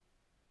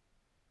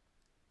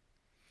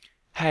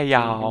Hey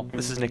y'all,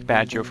 this is Nick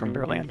Badjo from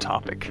Barely on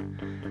Topic.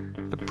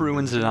 The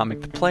Bruins did not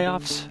make the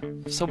playoffs,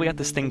 so we got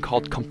this thing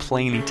called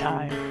Complainy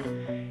Time.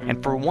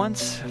 And for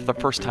once, for the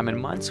first time in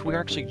months, we're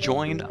actually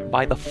joined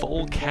by the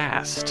full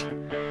cast.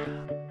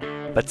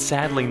 But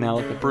sadly now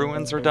that the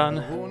Bruins are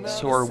done,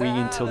 so are we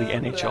until the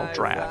NHL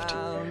draft.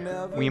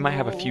 We might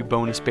have a few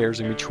bonus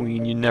bears in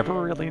between, you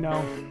never really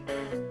know.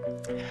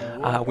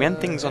 We end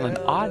things on an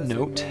odd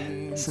note.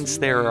 Since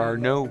there are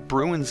no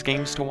Bruins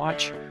games to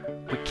watch,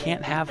 we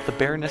can't have the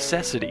bare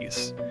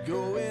necessities.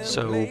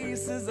 So,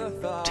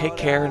 take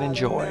care and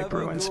enjoy,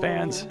 Bruins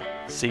fans.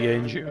 See you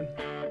in June.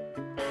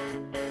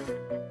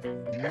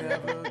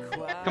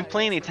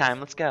 Complainy time,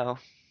 let's go.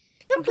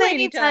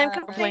 Complaining time,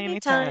 Complaining complaining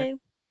time. time.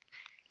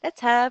 Let's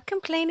have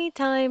complaining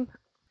time.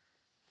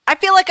 I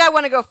feel like I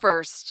want to go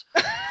first.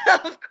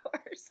 Of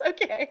course.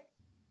 Okay.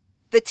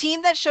 The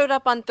team that showed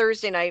up on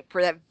Thursday night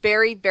for that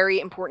very, very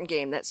important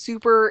game, that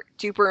super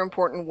duper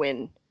important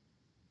win,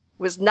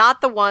 was not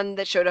the one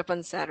that showed up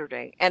on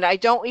Saturday. And I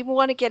don't even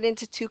want to get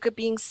into Tuukka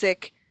being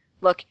sick.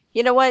 Look,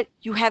 you know what?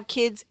 You have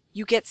kids,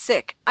 you get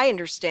sick. I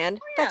understand.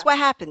 That's what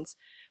happens.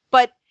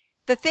 But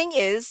the thing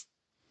is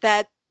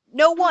that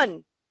no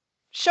one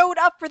showed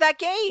up for that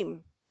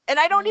game. And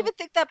I don't even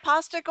think that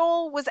pasta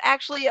goal was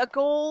actually a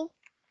goal.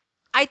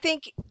 I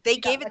think they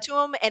gave it to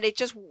him and it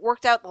just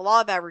worked out the law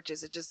of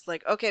averages. It just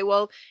like, okay,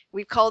 well,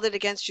 we've called it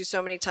against you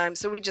so many times,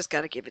 so we just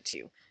got to give it to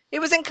you. It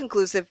was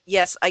inconclusive.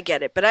 Yes, I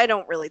get it, but I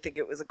don't really think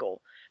it was a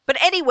goal. But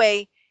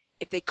anyway,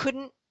 if they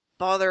couldn't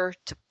bother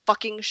to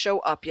fucking show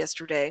up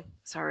yesterday,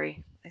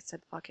 sorry, I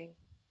said fucking.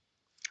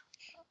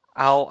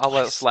 I'll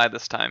let it slide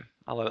this time.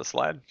 I'll let it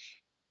slide.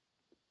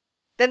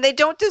 Then they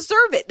don't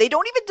deserve it. They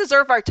don't even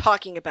deserve our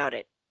talking about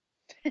it.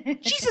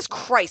 Jesus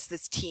Christ,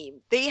 this team.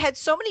 They had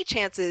so many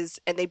chances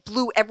and they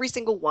blew every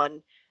single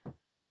one.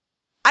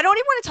 I don't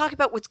even want to talk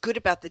about what's good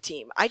about the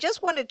team. I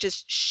just want to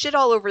just shit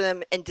all over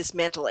them and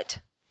dismantle it.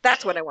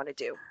 That's what I want to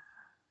do.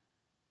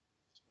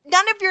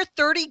 None of your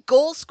 30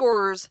 goal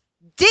scorers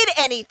did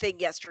anything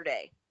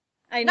yesterday.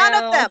 I know.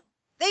 None of them.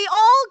 They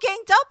all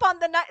ganged up on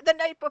the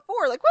night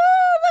before. Like,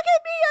 woo, look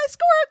at me, I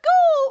score a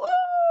goal.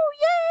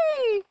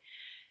 Woo, yay.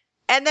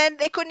 And then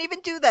they couldn't even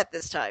do that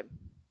this time.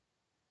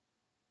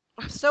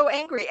 I'm so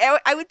angry.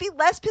 I would be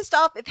less pissed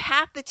off if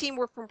half the team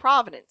were from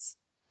Providence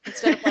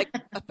instead of like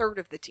a third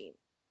of the team.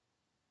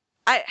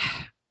 I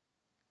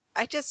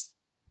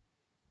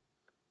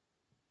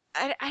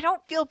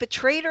don't feel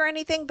betrayed or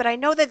anything, but I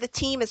know that the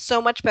team is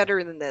so much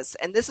better than this,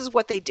 and this is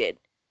what they did.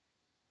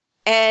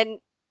 And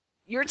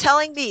you're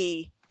telling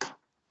me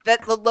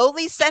that the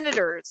lowly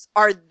Senators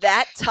are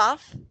that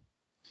tough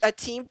a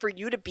team for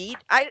you to beat?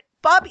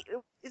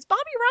 Is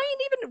Bobby Ryan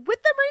even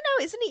with them right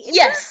now? Isn't he injured?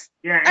 Yes.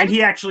 Yeah, and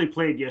he actually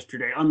played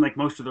yesterday, unlike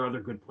most of their other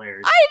good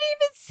players. I didn't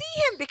even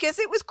see him because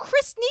it was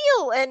Chris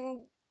Neal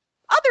and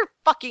other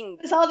fucking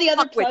There's all the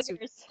other fuckwits who-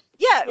 pluggers.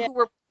 yeah, Yeah. who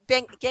were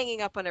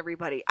ganging up on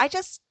everybody.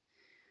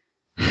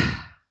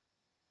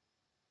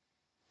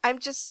 I'm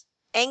just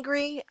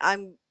angry.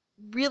 I'm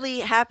really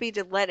happy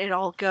to let it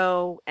all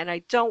go, and I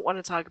don't want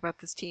to talk about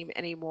this team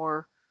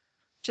anymore.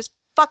 Just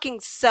fucking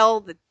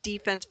sell the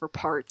defense for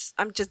parts.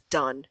 I'm just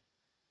done.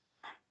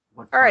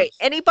 What All right, parts?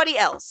 anybody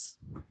else?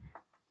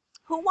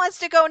 Who wants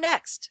to go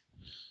next?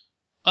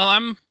 Well,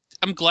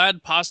 I'm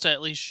glad Pasta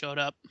at least showed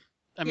up.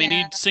 I mean,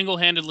 Yeah. he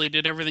single-handedly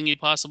did everything he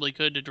possibly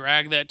could to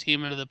drag that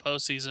team into the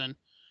postseason,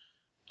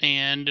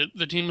 and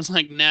the team was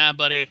like, "Nah,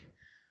 buddy,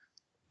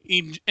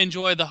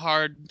 enjoy the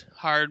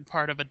hard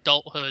part of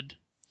adulthood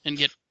and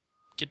get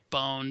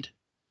boned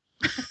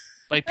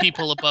by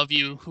people above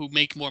you who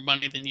make more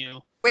money than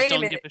you. Wait a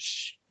Don't minute.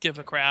 give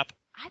a crap.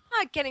 I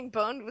thought getting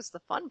boned was the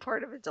fun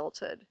part of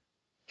adulthood.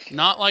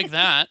 Not like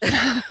that.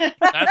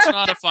 That's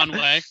not a fun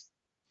way.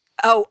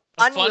 Oh,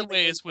 A fun unwillingly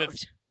way is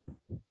with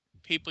boned.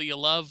 people you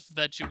love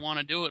that you want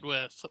to do it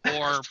with,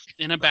 or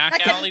in a back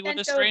Like a alley with a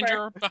bent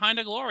stranger over. behind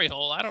a glory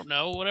hole. I don't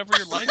know, whatever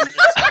your life is.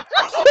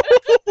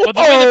 But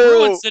the way the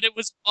Bruins did it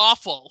was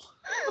awful.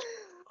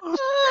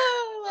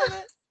 Oh, I love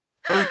it.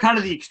 Those are kind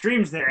of the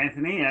extremes there,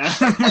 Anthony. Yeah.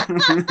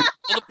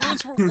 Well, the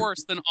Bruins were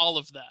worse than all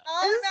of that.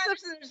 All This that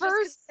is the matters is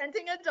first- just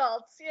consenting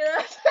adults, you know?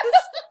 This is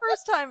the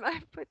first time I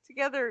put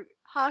together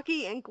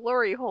hockey and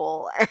glory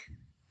hole.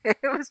 It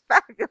was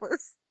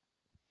fabulous.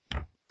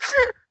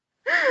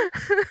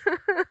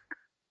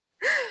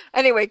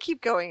 Anyway,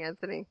 keep going,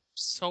 Anthony.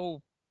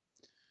 So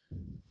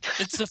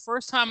it's the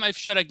first time I've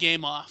shut a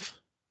game off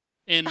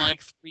in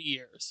like 3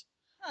 years.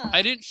 Huh.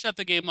 I didn't shut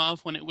the game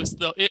off when it was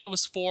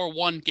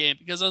 4-1 game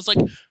because I was like,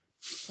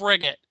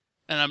 frig it.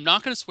 And I'm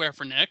not going to swear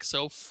for Nick,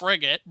 so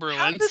frig it, How did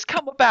Bruins. this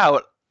come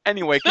about?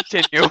 Anyway,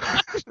 continue.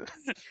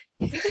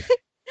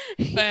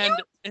 And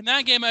in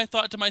that game, I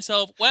thought to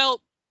myself,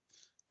 well,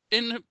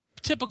 in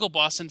typical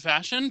Boston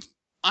fashion,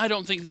 I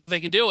don't think they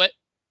can do it.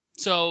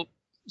 So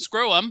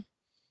screw them.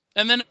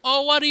 And then,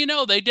 oh, what do you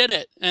know? They did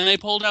it. And they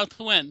pulled out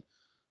the win.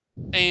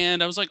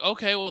 And I was like,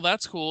 okay, well,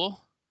 that's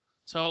cool.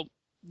 So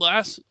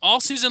all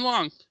season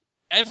long,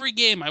 every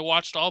game I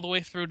watched all the way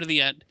through to the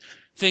end,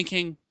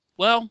 thinking,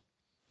 well,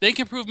 they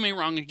can prove me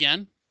wrong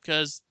again.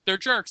 because they're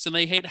jerks and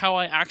they hate how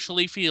I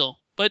actually feel.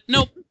 But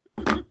nope,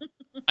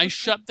 I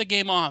shut the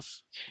game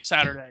off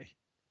Saturday.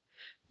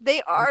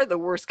 They are the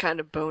worst kind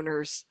of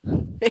boners.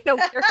 They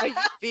don't care how you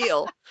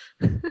feel.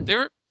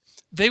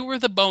 They were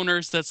the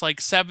boners that's like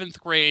 7th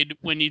grade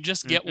when you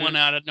just get one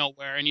out of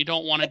nowhere and you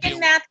don't want to Like do in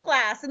math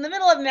class, in the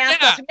middle of math Yeah.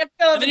 class, we have to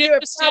go And over then and you do have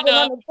a to stand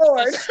problem on up the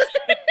board.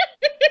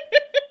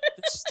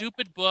 the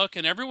stupid book,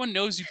 and everyone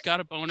knows you've got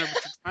a boner,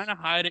 but you're trying to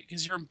hide it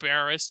because you're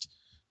embarrassed.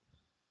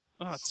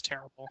 Oh, it's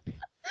terrible.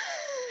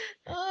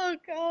 Oh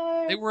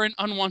god. They were an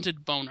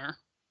unwanted boner.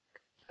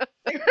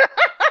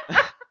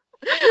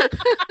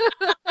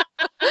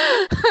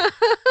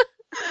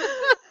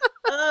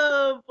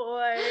 Oh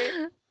boy.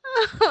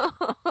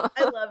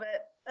 I love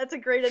it. That's a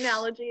great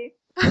analogy.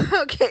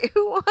 Okay,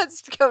 who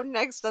wants to go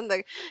next on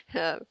the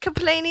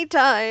complainy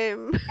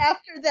time?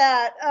 After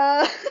that,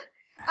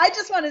 I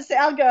just want to say,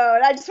 I'll go,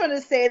 and I just want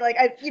to say, like,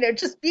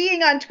 just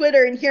being on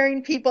Twitter and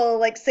hearing people,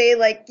 like, say,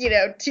 like,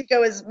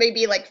 Tuco is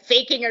maybe, like,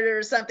 faking it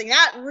or something,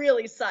 that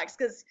really sucks,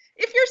 because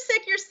if you're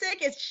sick, you're sick.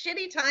 It's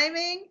shitty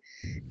timing,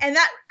 and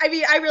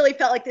I really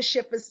felt like the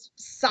ship was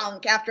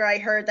sunk after I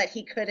heard that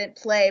he couldn't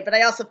play, but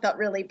I also felt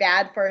really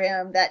bad for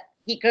him that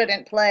he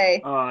couldn't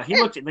play. He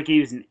looked like he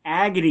was in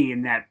agony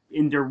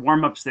in their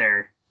warm-ups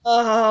there.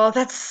 Oh,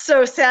 that's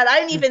so sad. I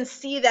didn't even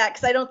see that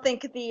because I don't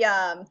think the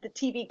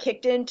TV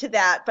kicked into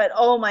that. But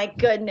oh my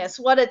goodness,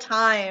 what a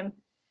time!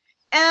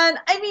 And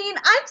I mean,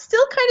 I'm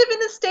still kind of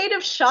in a state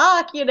of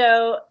shock,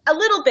 a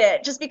little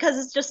bit, just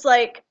because it's just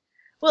like,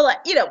 well,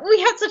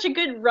 we had such a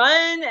good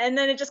run, and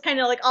then it just kind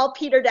of like all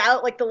petered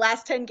out like the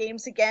last 10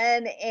 games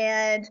again,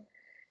 and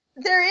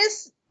there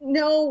is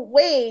no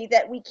way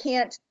that we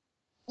can't,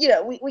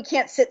 we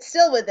can't sit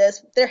still with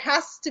this. There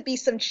has to be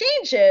some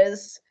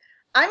changes.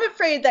 I'm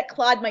afraid that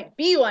Claude might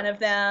be one of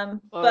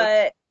them,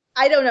 but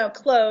I don't know.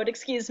 Claude,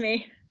 excuse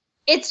me.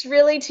 It's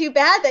really too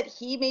bad that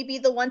he may be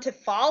the one to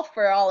fall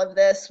for all of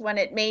this when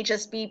it may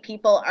just be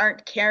people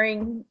aren't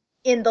caring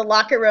in the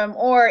locker room,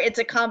 or it's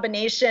a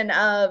combination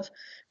of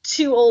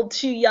too old,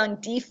 too young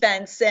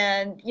defense,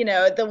 and,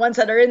 the ones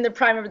that are in the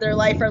prime of their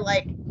life are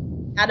like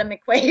Adam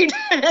McQuaid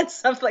and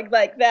stuff like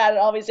that,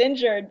 always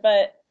injured,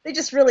 but they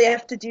just really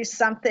have to do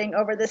something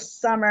over this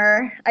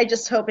summer. I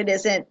just hope it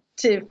isn't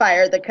to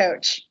fire the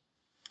coach.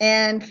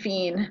 And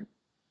Fiend.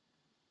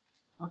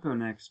 I'll go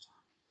next.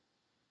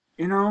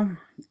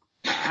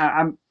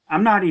 I'm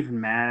not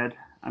even mad.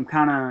 I'm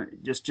kind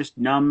of just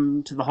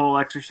numb to the whole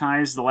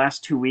exercise. The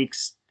last 2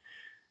 weeks,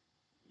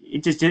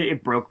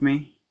 it broke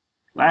me.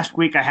 Last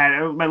week I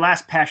had my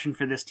last passion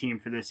for this team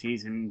for this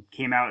season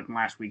came out in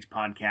last week's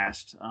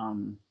podcast.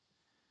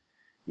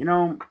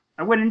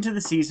 I went into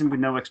the season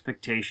with no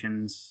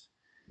expectations,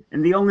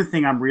 and the only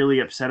thing I'm really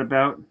upset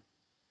about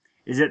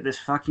is that this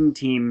fucking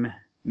team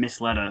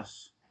misled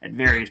us at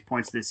various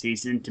points this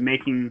season to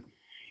making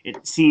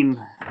it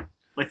seem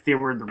like they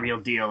were the real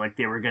deal, like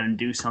they were going to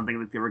do something,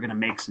 like they were going to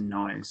make some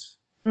noise.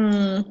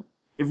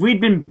 If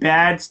we'd been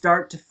bad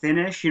start to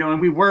finish,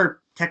 and we were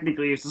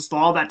technically, it's just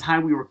all that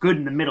time we were good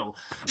in the middle,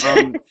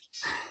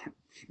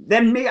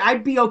 then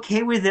I'd be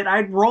okay with it.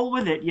 I'd roll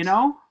with it,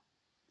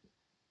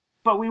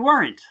 But we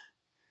weren't.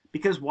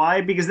 Because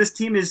why? Because this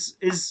team is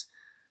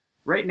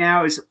right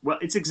now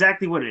it's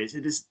exactly what it is.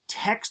 It is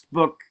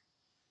textbook,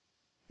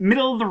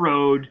 middle of the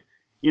road,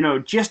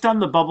 just on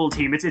the bubble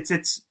team.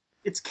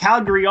 It's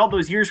Calgary all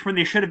those years when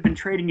they should have been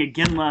trading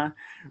Iginla,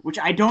 which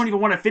I don't even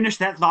want to finish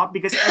that thought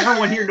because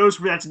everyone here knows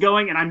where that's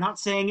going, and I'm not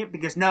saying it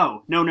because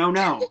no.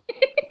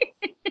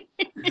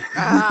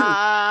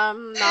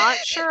 I'm not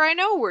sure I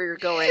know where you're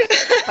going,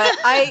 but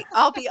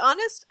I'll be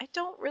honest, I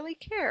don't really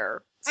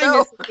care.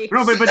 So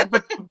no,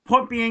 but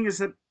point being is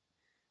that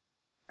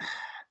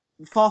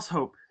false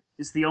hope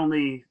is the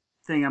only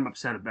thing I'm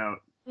upset about.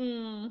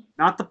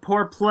 Not the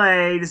poor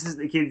play.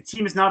 The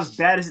team is not as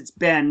bad as it's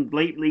been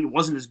lately. It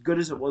wasn't as good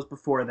as it was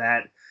before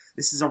that.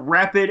 This is a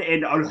rapid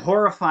and a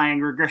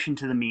horrifying regression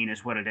to the mean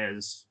is what it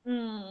is.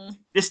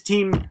 This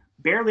team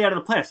barely out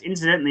of the playoffs.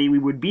 Incidentally, we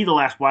would be the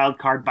last wild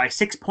card by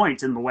 6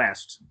 points in the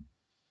West.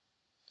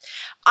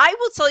 I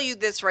will tell you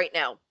this right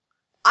now.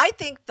 I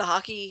think the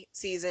hockey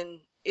season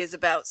is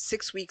about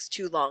 6 weeks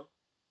too long.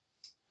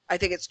 I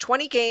think it's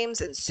 20 games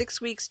and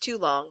 6 weeks too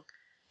long.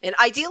 And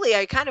ideally,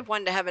 I kind of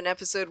wanted to have an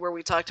episode where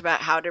we talked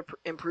about how to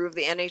improve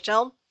the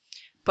NHL.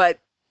 But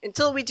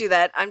until we do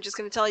that, I'm just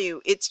going to tell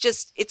you,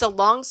 it's a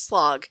long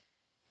slog.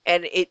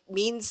 And it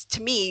means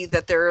to me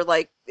that there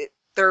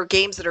are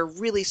games that are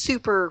really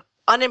super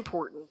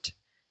unimportant.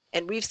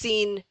 And we've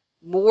seen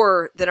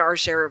more than our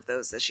share of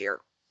those this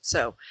year.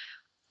 So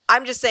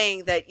I'm just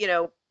saying that,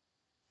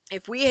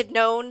 if we had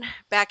known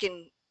back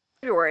in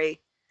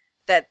February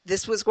that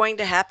this was going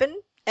to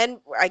happen, and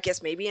I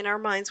guess maybe in our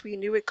minds we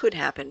knew it could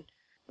happen,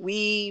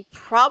 we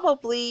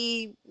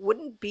probably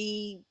wouldn't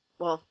be,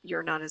 well,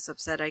 you're not as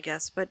upset, I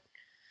guess, but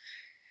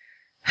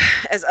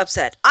as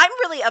upset. I'm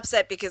really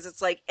upset because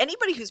it's like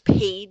anybody who's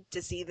paid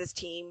to see this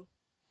team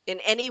in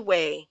any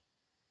way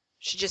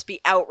should just be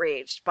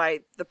outraged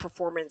by the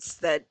performance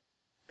that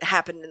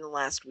happened in the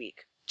last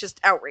week. Just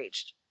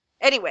outraged.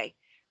 Anyway,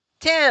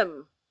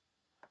 Tim.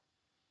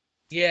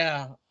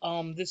 Yeah.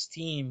 This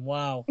team.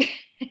 Wow.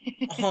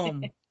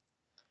 Um.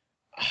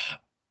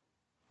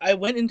 I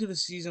went into the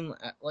season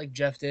like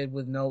Jeff did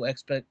with no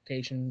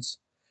expectations,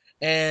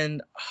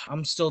 and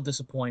I'm still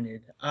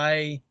disappointed.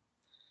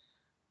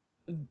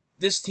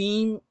 This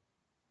team,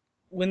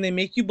 when they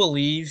make you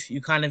believe, you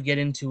kind of get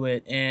into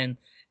it, and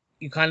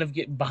you kind of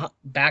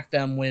back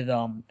them with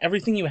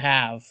everything you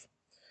have,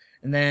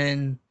 and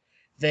then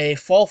they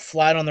fall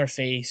flat on their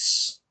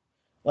face,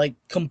 like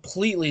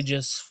completely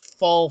just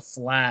fall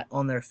flat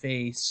on their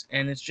face,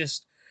 and it's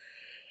just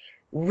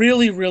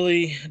really,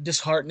 really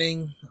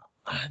disheartening.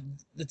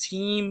 The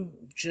team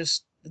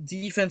just the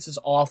defense is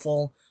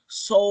awful,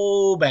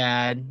 so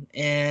bad,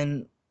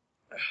 and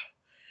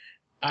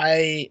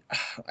I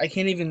I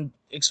can't even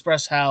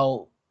express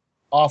how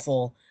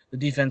awful the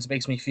defense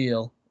makes me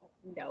feel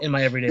No. in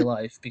my everyday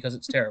life because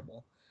it's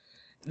terrible.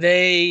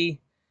 They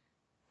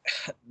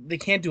they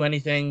can't do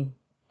anything.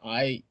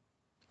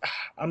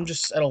 I'm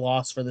just at a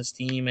loss for this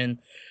team, and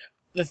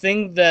the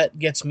thing that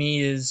gets me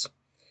is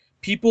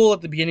people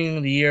at the beginning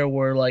of the year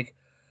were like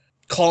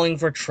calling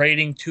for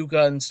trading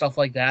Tuca and stuff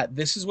like that.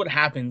 This is what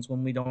happens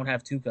when we don't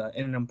have Tuca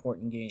in an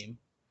important game.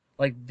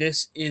 Like,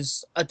 this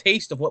is a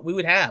taste of what we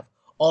would have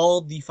all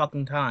the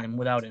fucking time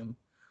without him.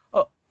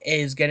 Oh,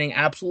 is getting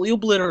absolutely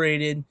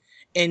obliterated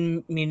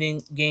in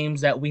meaning games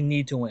that we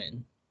need to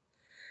win.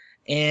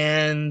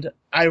 And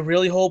I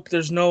really hope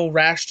there's no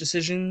rash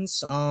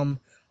decisions.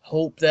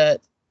 Hope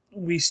that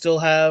we still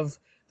have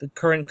the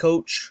current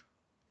coach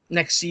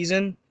next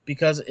season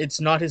because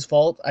it's not his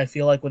fault. I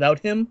feel like without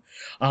him,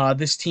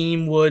 this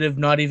team would have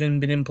not even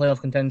been in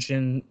playoff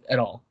contention at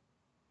all.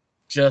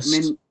 Just, I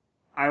mean,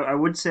 I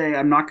would say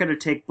I'm not going to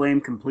take blame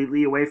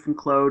completely away from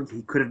Claude.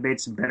 He could have made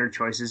some better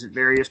choices at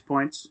various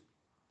points.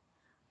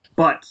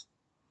 But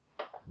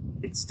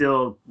it's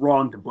still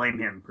wrong to blame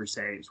him, per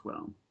se, as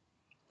well.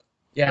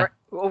 yeah. All right,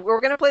 well,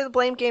 we're going to play the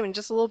blame game in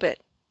just a little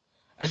bit.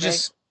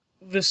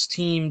 This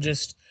team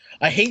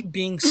I hate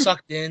being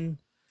sucked in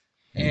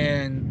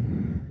and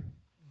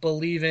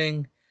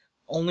believing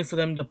only for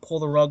them to pull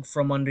the rug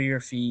from under your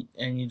feet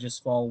and you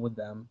just fall with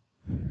them.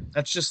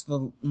 That's just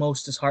the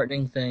most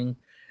disheartening thing.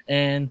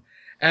 And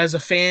as a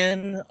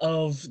fan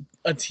of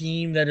a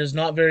team that is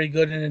not very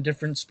good in a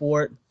different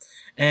sport,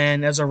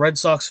 and as a Red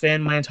Sox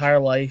fan my entire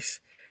life,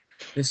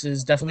 this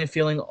is definitely a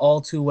feeling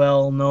all too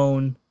well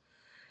known,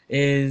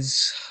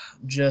 is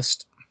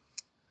just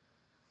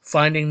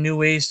finding new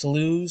ways to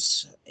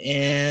lose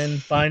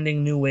and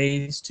finding new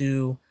ways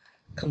to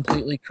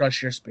completely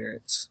crush your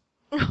spirits.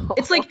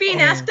 It's like being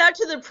asked out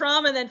to the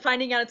prom and then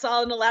finding out it's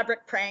all an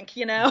elaborate prank,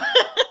 you know?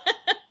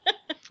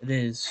 It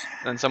is.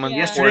 Then someone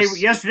Yeah.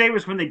 Yesterday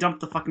was when they dumped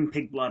the fucking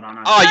pig blood on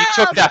us. Oh, you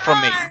took that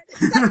from me.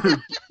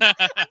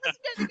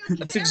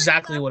 That's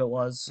exactly what it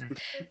was.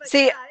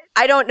 See,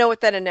 I don't know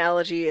what that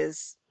analogy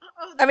is.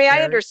 I mean,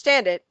 I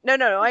understand it. No,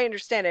 I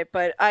understand it,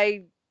 but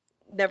I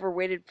never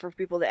waited for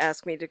people to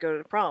ask me to go to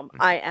the prom.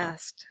 I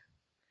asked.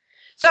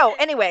 So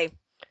anyway,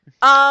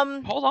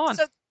 Hold on.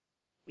 So,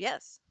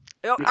 yes.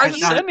 I Are didn't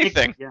you? say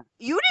anything. Yeah.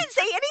 You didn't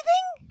say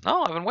anything?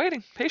 No, I've been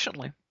waiting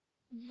patiently.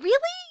 Really?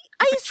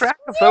 I Keep track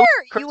of swear those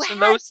you curse had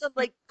and those- some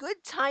like good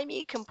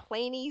timey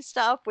complainy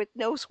stuff with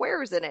no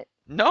swears in it.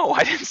 No,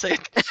 I didn't say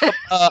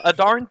a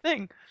darn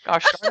thing.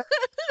 Gosh darn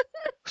it.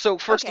 So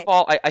first Okay. of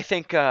all, I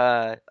thank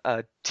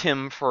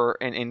Tim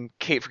and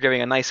Kate for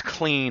giving a nice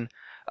clean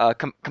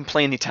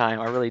complaining time.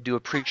 I really do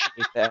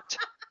appreciate that.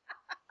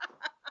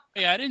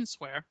 Yeah, I didn't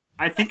swear.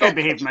 I think I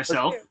behaved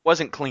myself.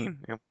 Wasn't clean.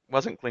 It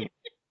wasn't clean.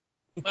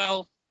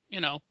 Well, you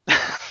know.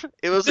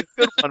 It was a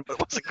good one, but it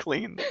wasn't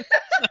clean.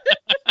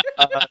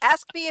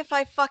 Ask me if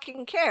I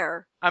fucking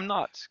care. I'm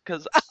not,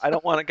 because I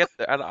don't want to get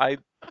there.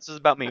 This is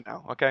about me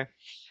now, okay?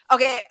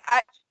 Okay,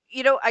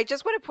 I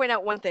just want to point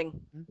out one thing.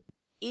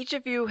 Each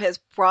of you has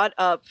brought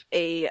up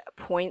a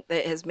point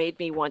that has made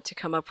me want to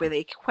come up with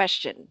a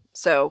question.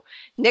 So,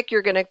 Nick,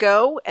 you're going to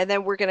go, and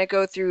then we're going to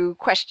go through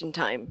question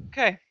time.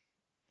 Okay.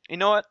 You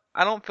know what?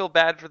 I don't feel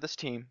bad for this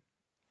team.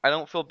 I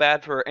don't feel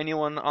bad for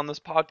anyone on this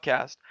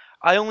podcast.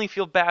 I only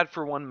feel bad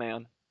for one man.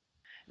 And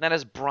that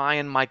is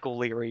Brian Michael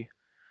Leary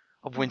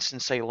of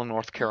Winston-Salem,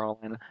 North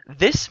Carolina.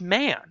 This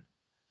man,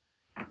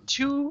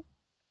 2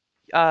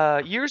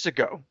 years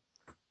ago,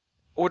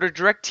 ordered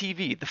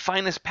DirecTV, the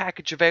finest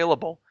package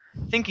available,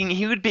 thinking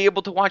he would be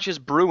able to watch his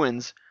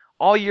Bruins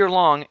all year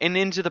long and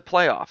into the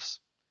playoffs.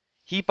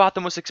 He bought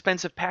the most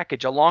expensive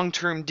package, a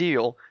long-term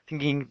deal,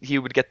 thinking he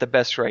would get the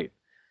best rate.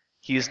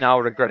 He is now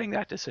regretting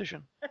that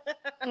decision.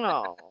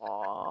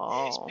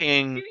 Oh.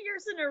 Paying, 2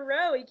 years in a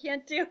row, he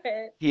can't do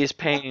it. he is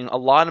paying a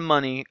lot of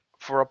money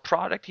for a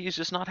product he's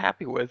just not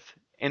happy with,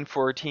 and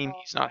for a team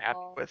he's not happy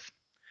with.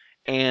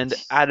 And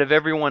out of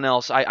everyone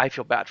else, I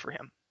feel bad for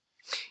him.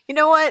 You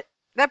know what?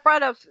 That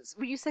brought up,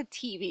 when you said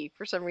TV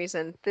for some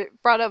reason, that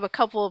brought up a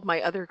couple of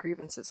my other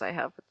grievances I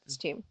have with this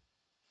team.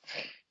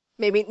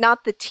 Maybe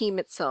not the team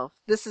itself.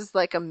 This is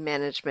like a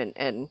management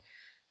and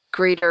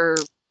greater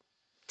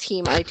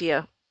team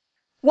idea.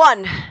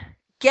 1,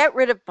 get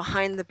rid of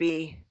Behind the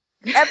B.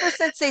 Ever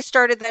since they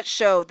started that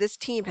show, this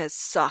team has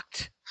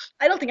sucked.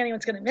 I don't think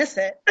anyone's gonna miss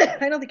it.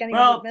 I don't think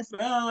anyone Well, would miss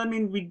it. I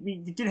mean, we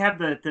did have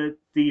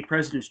the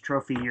President's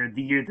Trophy year,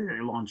 the year that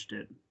they launched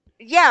it.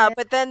 Yeah,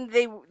 but then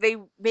they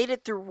made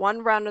it through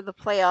one round of the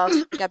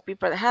playoffs, got beat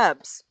by the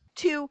Habs.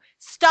 To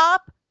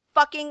stop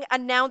fucking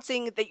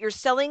announcing that you're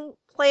selling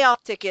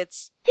playoff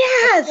tickets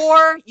Yes.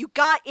 before you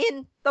got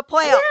in the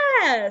playoffs.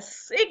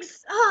 Yes.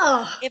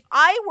 If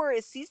I were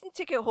a season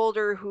ticket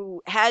holder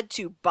who had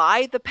to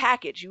buy the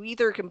package, you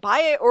either can buy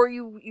it or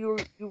you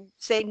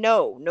say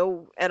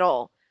no at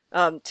all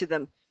to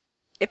them.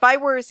 If I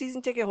were a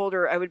season ticket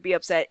holder, I would be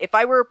upset. If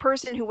I were a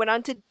person who went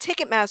on to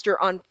Ticketmaster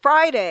on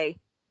Friday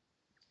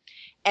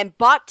and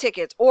bought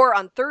tickets, or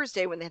on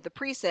Thursday when they had the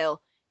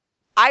pre-sale,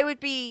 I would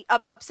be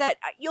upset.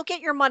 You'll get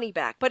your money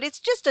back, but it's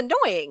just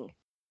annoying.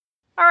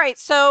 All right,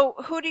 so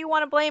who do you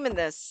want to blame in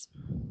this?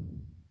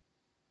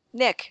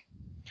 Nick.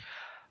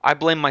 I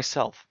blame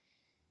myself.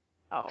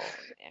 Oh,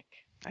 Nick.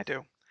 I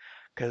do,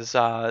 because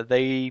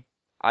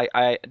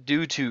I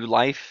due to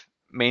life,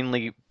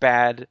 mainly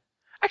bad.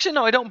 Actually,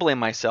 no, I don't blame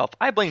myself.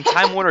 I blame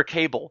Time Warner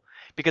Cable,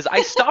 because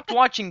I stopped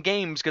watching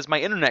games because my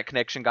internet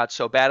connection got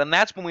so bad, and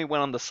that's when we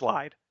went on the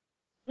slide.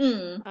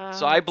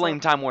 So I blame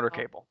Time Warner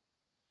Cable.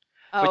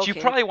 But you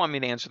probably want me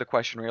to answer the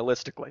question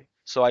realistically,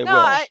 so I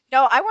will.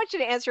 No, I want you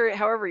to answer it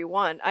however you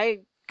want.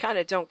 I kind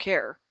of don't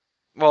care.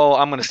 Well,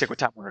 I'm going to stick with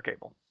Time Warner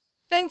Cable.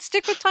 Then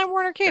stick with Time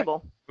Warner Cable.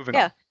 Okay, moving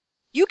on.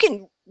 You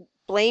can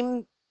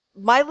blame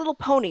My Little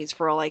Ponies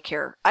for all I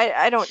care.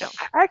 I don't know.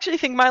 I actually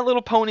think My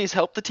Little Ponies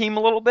helped the team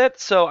a little bit,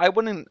 so I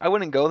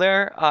wouldn't go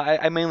there.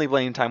 I mainly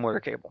blame Time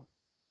Warner Cable.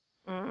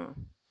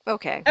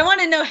 Okay. I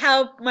want to know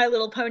how My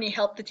Little Pony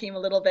helped the team a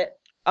little bit.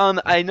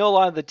 I know a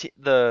lot of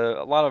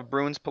a lot of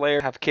Bruins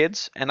players have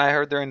kids, and I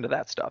heard they're into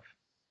that stuff.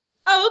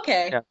 Oh,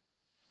 okay. Yeah.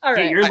 All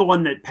right. Yeah, you're the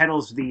one that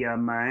peddles the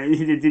My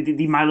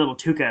Little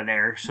Tuca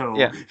there, so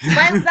Yeah.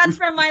 That's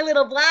from My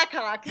Little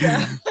Blackhawk.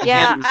 Yeah.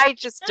 Yeah, I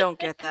just don't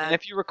get that. And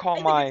if you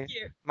recall I think it's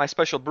cute. my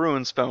special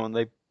Bruins phone,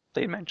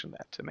 they mentioned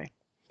that to me.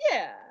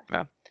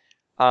 Yeah.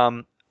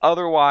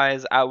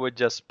 Otherwise, I would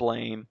just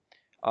blame.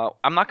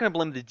 I'm not going to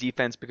blame the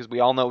defense because we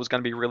all know it was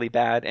going to be really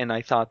bad, and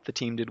I thought the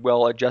team did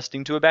well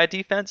adjusting to a bad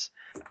defense.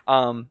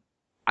 At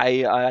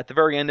the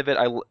very end of it,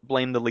 I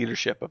blame the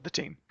leadership of the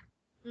team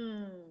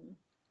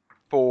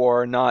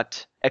for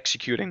not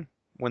executing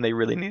when they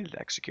really needed to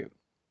execute.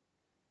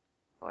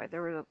 Boy,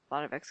 there was a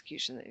lot of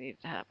execution that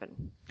needed to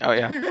happen. Oh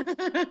yeah.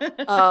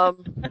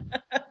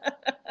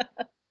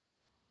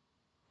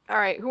 All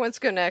right, who wants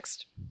to go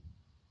next?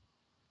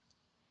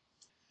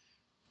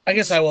 I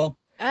guess I will.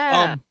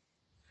 Ah.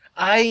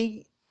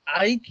 I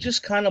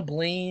just kind of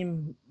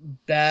blame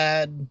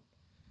bad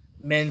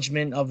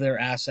management of their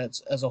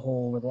assets as a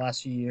whole over the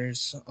last few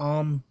years.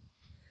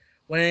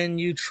 When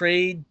you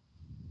trade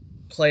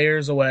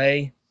players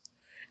away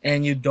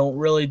and you don't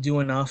really do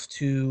enough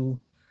to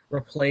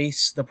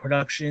replace the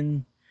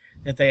production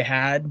that they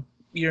had,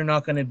 you're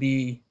not going to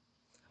be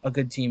a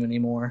good team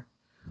anymore.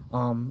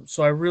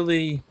 So I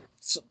really,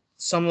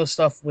 some of the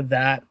stuff with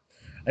that,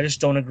 I just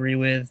don't agree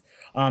with.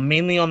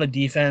 Mainly on the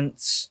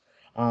defense.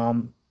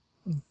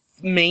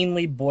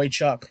 Mainly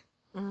Boychuk.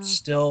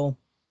 Still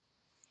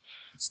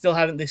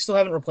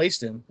haven't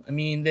replaced him. I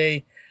mean,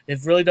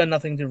 they've really done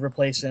nothing to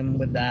replace him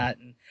with that.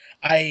 And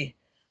I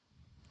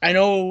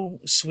know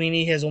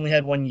Sweeney has only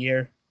had 1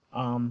 year.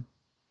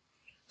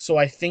 So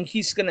I think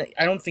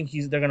I don't think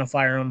they're gonna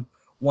fire him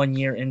 1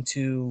 year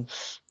into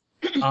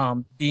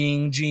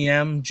being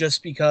GM,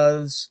 just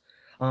because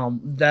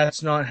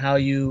that's not how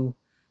you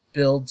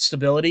build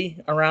stability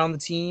around the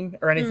team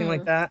or anything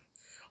like that.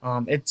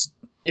 It's,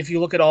 if you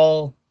look at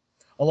a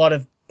lot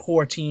of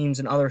poor teams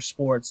in other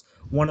sports,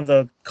 one of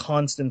the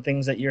constant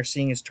things that you're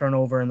seeing is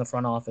turnover in the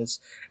front office,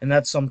 and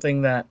that's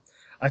something that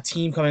a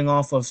team coming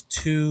off of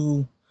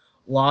two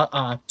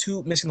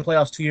missing the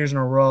playoffs 2 years in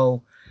a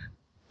row,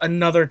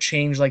 another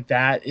change like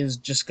that is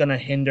just going to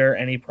hinder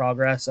any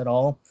progress at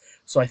all.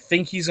 So I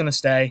think he's going to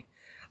stay.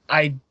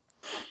 I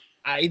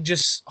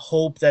just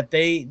hope that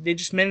they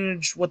just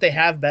manage what they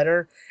have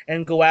better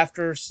and go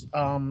after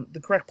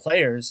the correct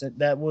players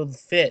that will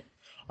fit,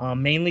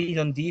 mainly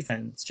on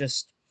defense.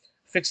 Just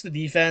fix the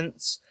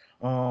defense.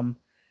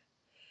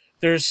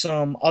 There's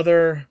some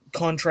other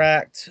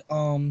contract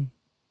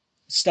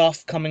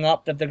stuff coming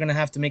up that they're going to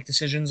have to make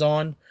decisions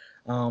on.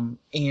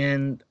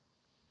 And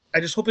I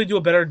just hope they do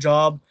a better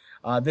job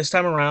this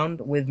time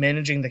around with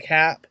managing the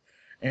cap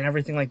and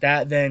everything like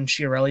that than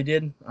Chiarelli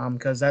did,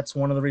 because that's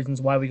one of the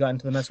reasons why we got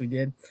into the mess we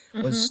did,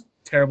 was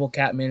terrible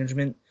cap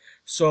management.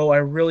 So I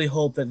really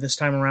hope that this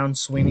time around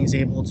Sweeney's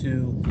able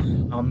to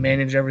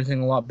manage everything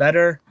a lot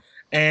better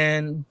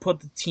and put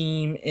the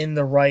team in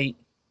the right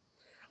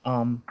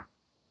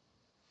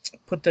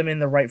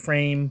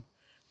frame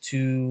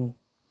to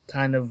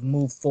kind of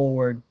move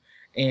forward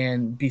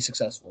and be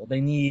successful. They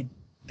need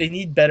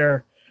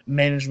better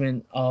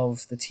management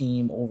of the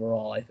team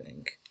overall, I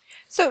think.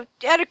 So,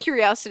 out of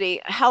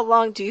curiosity, how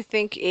long do you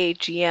think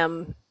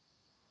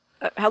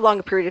how long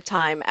a period of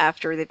time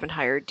after they've been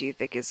hired do you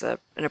think is an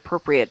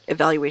appropriate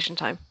evaluation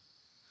time?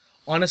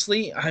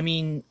 Honestly, I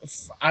mean,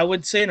 I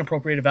would say an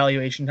appropriate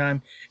evaluation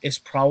time is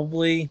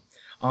probably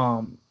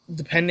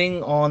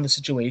depending on the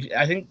situation.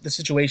 I think the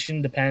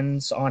situation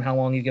depends on how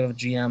long you give a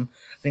GM.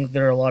 I think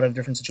there are a lot of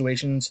different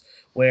situations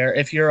where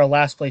if you're a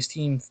last place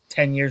team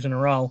 10 years in a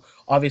row,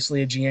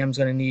 obviously a GM is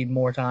going to need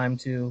more time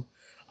to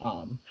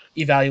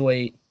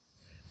evaluate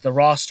the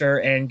roster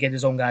and get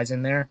his own guys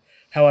in there.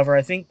 However,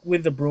 I think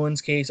with the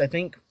Bruins case, I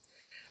think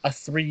a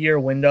 3-year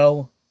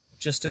window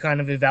just to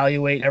kind of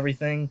evaluate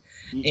everything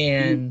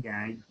and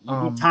you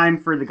need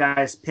time for the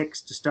guys'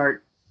 picks to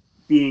start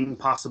being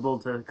possible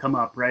to come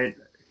up, right?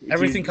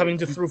 Everything coming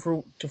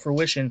to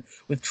fruition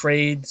with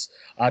trades,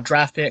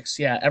 draft picks,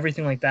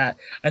 everything like that.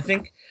 I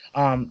think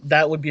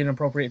that would be an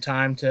appropriate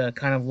time to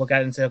kind of look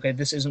at it and say, okay,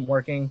 this isn't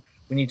working.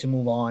 We need to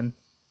move on.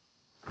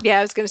 Yeah,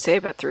 I was going to say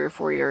about 3 or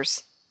 4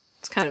 years.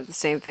 It's kind of the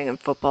same thing in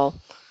football.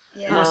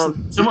 Yeah.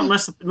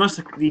 Unless the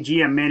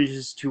GM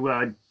manages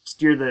to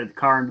steer the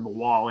car into the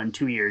wall in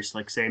 2 years,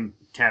 like say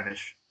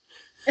Tavish.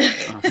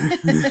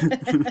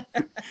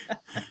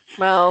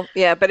 Well,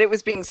 yeah, but it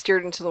was being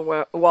steered into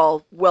the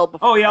wall well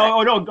before. Oh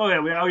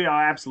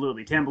yeah,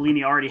 absolutely.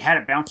 Tambellini already had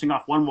it bouncing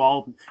off one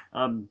wall.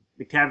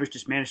 McTavish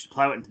just managed to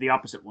plow it into the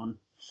opposite one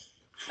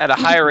At a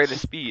higher rate of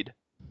speed.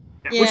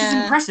 which is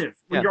impressive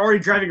when you're already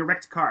driving a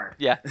wrecked car.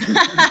 Yeah.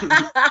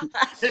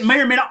 It may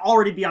or may not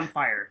already be on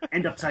fire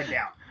and upside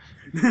down.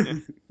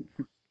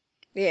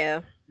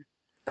 Yeah.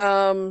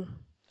 All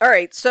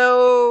right.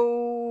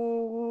 So,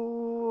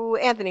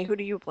 Anthony, who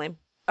do you blame?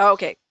 Oh,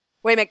 okay.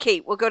 Wait a minute,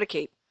 Kate. We'll go to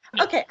Kate.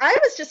 Okay, I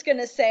was just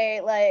gonna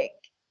say, like,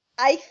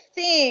 I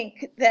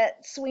think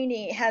that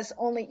Sweeney has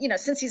only,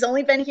 since he's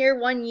only been here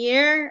 1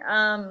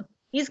 year,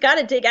 he's got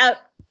to dig out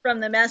from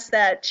the mess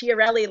that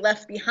Chiarelli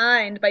left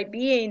behind by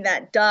being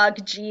that dog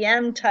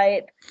GM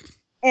type,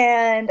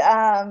 and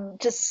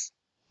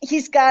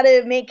he's got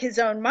to make his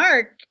own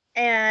mark,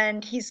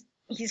 and he's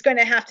going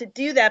to have to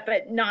do that,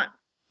 but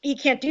he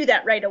can't do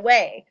that right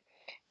away.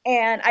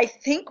 And I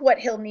think what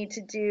he'll need to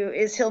do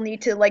is he'll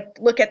need to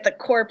look at the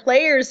core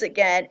players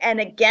again and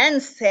again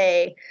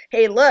say,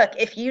 hey, look,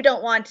 if you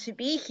don't want to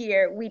be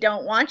here, we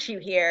don't want you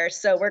here.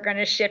 So we're going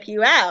to ship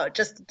you out.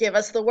 Just give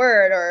us the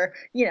word, or,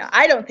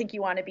 I don't think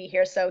you want to be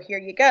here. So here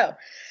you go.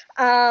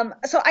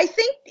 So I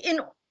think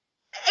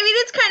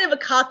it's kind of a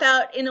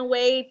cop-out in a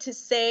way to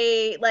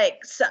say,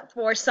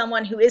 for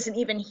someone who isn't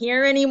even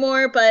here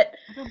anymore, but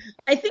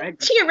I think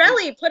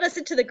Chiarelli put us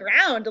into the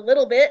ground a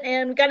little bit,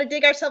 and we got to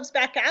dig ourselves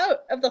back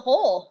out of the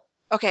hole.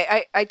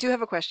 Okay, I do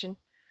have a question.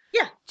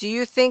 Yeah. Do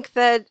you think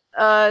that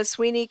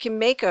Sweeney can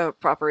make a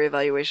proper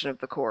evaluation of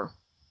the core?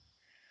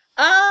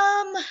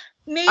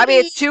 Maybe. I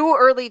mean, it's too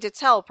early to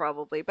tell,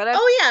 probably, but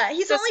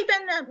he's only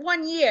been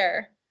 1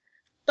 year.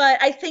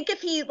 But I think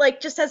if he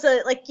just has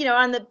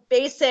on the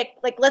basic,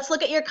 let's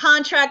look at your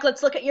contract,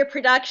 let's look at your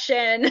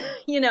production,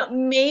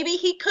 maybe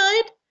he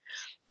could,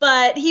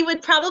 but he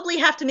would probably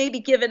have to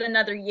maybe give it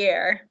another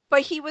year.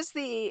 But he was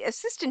the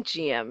assistant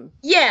GM.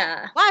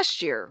 Yeah.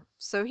 Last year,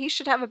 so he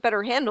should have a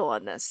better handle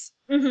on this.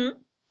 Mm-hmm.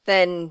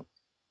 Than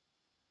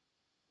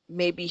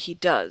maybe he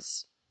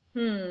does.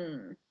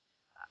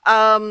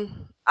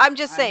 I'm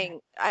just saying.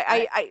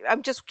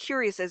 I'm just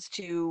curious as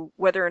to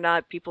whether or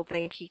not people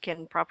think he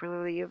can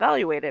properly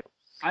evaluate it.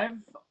 I've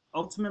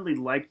ultimately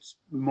liked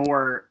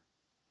more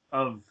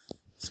of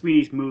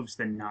Sweeney's moves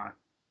than not.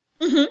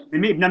 Mm-hmm.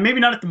 Maybe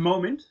not at the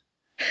moment.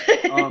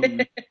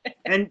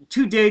 And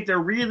to date, there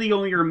really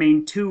only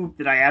remain 2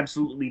 that I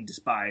absolutely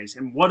despise,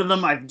 and one of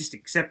them I've just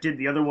accepted.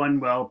 The other one,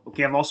 well,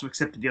 okay, I've also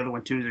accepted the other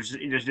one too.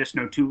 There's just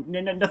nothing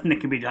that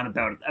can be done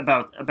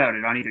about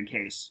it on either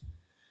case.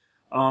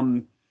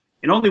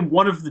 And only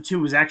one of the 2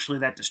 was actually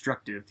that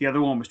destructive. The other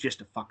one was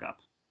just a fuck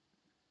up.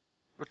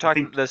 We're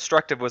talking, the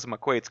destructive was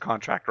McQuaid's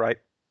contract, right?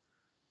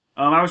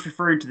 I was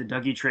referring to the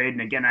Dougie trade,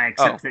 and again, I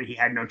accept that he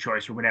had no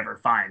choice or whatever.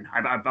 Fine,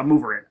 I'm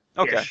over it.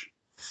 Okay.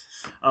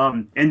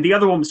 And the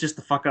other one was just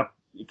the fuck up.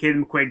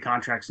 Caden McQuaid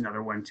contract's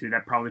another one too.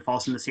 That probably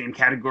falls in the same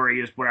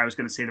category as what I was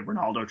going to say the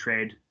Ronaldo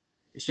trade.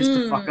 It's just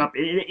the fuck up.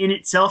 In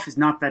itself is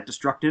not that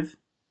destructive.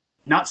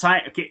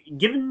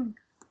 Given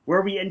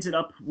where we ended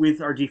up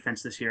with our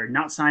defense this year,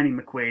 not signing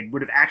McQuaid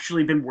would have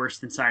actually been worse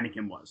than signing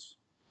him was.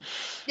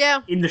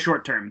 Yeah. In the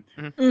short term.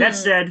 Mm-hmm. That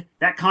said,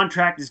 that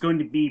contract is going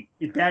to be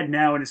bad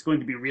now, and it's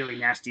going to be really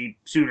nasty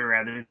sooner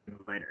rather than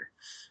later.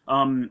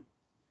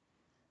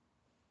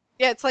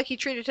 Yeah, it's like he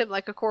treated him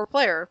like a core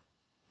player.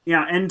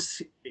 Yeah, and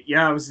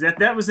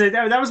that was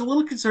a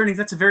little concerning.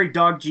 That's a very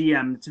dog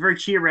GM. It's a very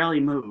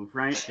Chiarelli move,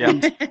 right? Yeah.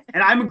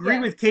 And I'm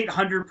agreeing with Kate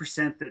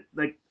 100% that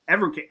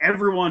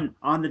everyone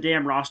on the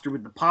damn roster,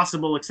 with the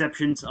possible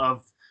exceptions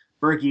of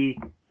Berkey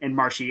and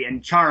Marshy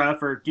and Chara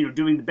for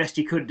doing the best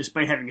he could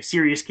despite having a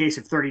serious case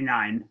of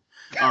 39.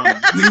 Hey.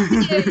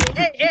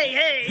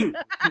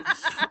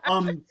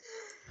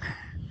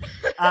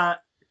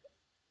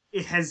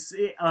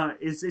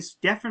 It's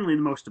definitely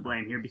the most to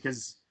blame here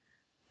because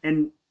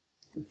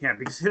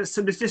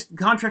there's just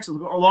contracts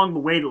along the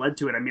way that led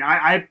to it. I mean,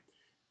 I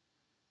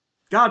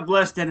God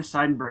bless Dennis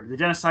Seidenberg. The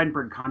Dennis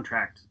Seidenberg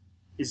contract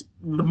is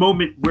the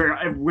moment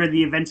where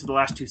the events of the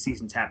last 2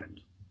 seasons happened.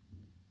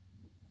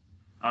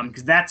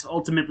 Because that's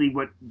ultimately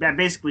that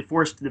basically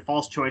forced the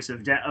false choice of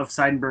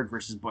Seidenberg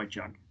versus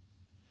Boychuk.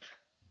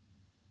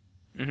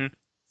 Mm-hmm.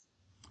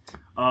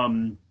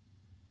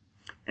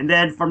 And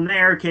then from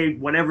there, okay,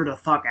 whatever the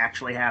fuck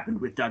actually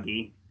happened with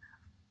Dougie.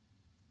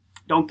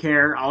 Don't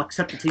care. I'll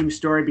accept the team's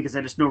story because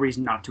there's no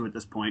reason not to at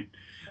this point.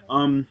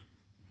 The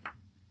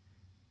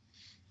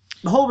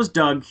hole was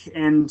dug,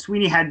 and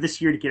Sweeney had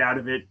this year to get out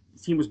of it.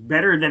 The team was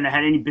better than it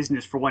had any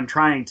business, for one,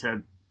 trying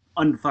to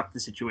unfuck the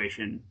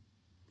situation.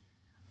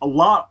 A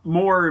lot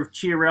more of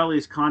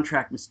Chiarelli's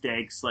contract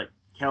mistakes, like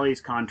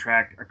Kelly's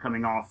contract, are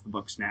coming off the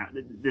books now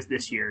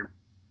this year.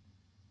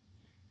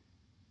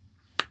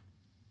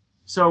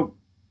 So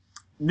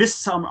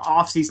this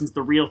off season's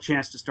the real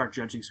chance to start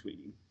judging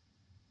Sweeney.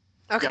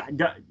 Okay.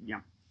 Yeah.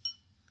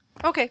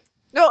 Okay.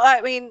 No,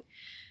 I mean,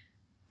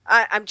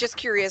 I'm just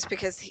curious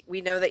because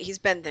we know that he's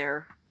been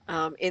there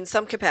in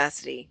some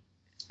capacity.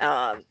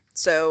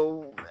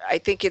 So I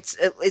think it's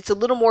a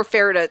little more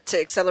fair to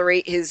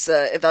accelerate his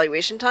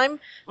evaluation time.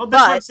 Well,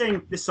 that's what I'm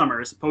saying this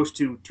summer, as opposed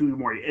to 2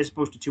 more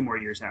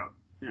years out.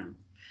 Yeah.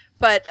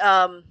 But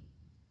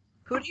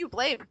who do you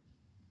blame?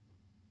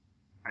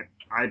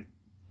 I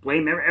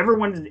blame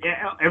everyone.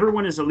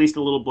 Everyone is at least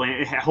a little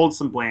blame. It holds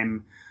some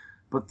blame,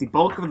 but the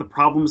bulk of the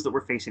problems that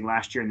we're facing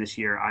last year and this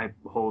year, I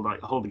hold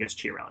against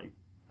Chiarelli.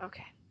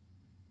 Okay.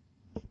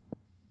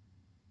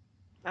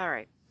 All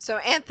right. So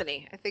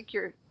Anthony, I think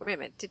you're. Wait a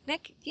minute. Did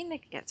Nick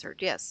answered?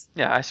 Yes.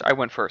 Yeah, I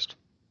went first.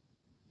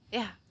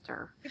 Yeah,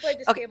 sure. You played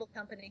the stable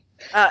company.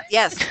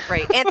 Yes,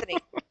 right. Anthony.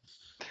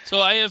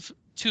 So I have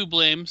 2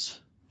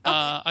 blames.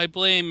 I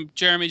blame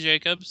Jeremy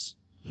Jacobs,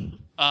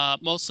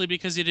 mostly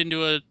because he didn't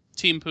do a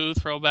Team Pooh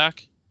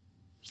throwback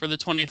for the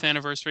 20th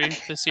anniversary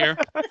this year.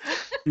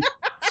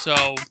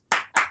 So,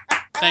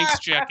 thanks,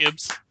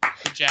 Jacobs,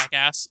 the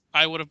jackass.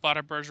 I would have bought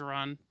a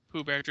Bergeron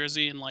Pooh Bear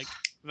jersey and like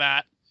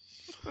that.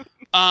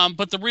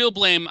 But the real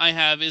blame I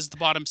have is the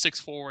bottom 6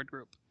 forward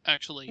group,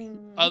 actually.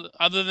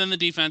 Other than the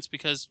defense,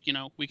 because,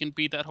 we can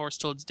beat that horse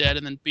till it's dead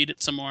and then beat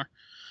it some more.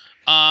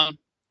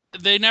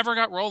 They never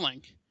got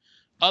rolling.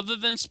 Other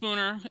than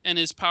Spooner and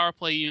his power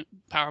play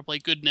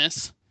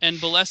goodness, and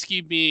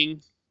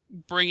Bolesky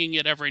bringing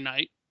it every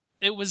night,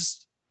 it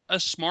was a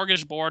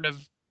smorgasbord of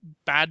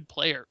bad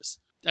players.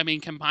 I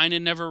mean,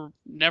 Kampinen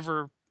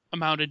never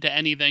amounted to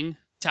anything.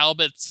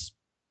 Talbot.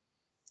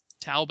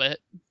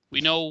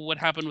 We know what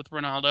happened with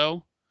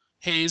Ronaldo.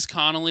 Hayes,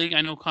 Connolly.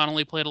 I know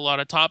Connolly played a lot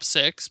of top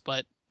 6,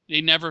 but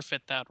he never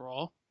fit that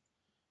role.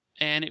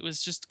 And it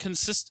was just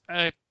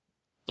the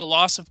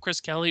loss of Chris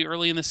Kelly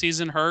early in the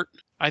season hurt.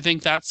 I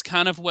think that's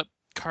kind of what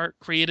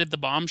created the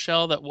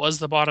bombshell that was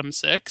the bottom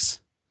 6.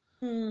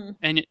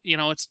 And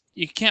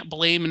you can't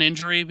blame an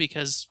injury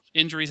because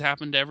injuries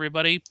happen to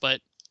everybody, but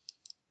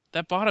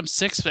that bottom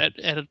 6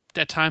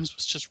 at times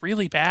was just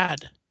really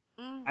bad.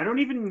 I don't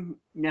even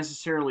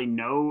necessarily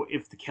know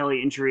if the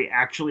Kelly injury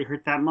actually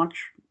hurt that much.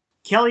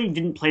 Kelly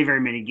didn't play very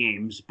many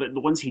games, but the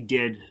ones he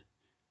did,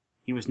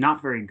 he was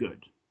not very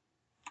good.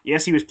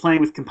 Yes, he was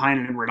playing with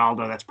Kampinen and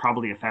Ronaldo. That's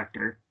probably a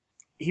factor.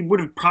 He would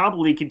have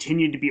probably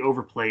continued to be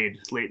overplayed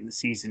late in the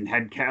season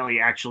had Kelly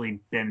actually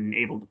been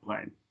able to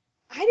play.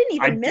 I didn't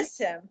even miss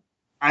him.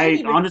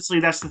 Honestly,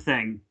 that's the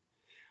thing.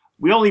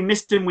 We only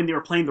missed him when they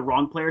were playing the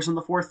wrong players on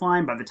the 4th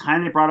line. By the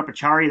time they brought up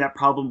Achari, that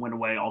problem went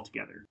away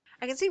altogether.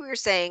 I can see what you're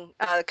saying.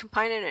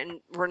 Kampinen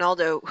and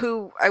Ronaldo,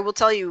 who I will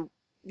tell you,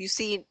 you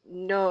see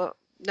no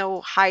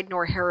hide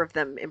nor hair of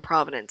them in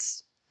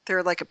Providence.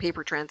 They're like a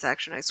paper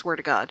transaction, I swear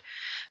to God.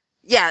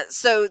 Yeah,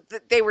 so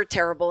they were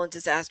terrible and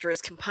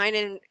disastrous.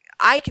 Kampinen,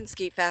 I can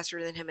skate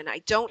faster than him, and I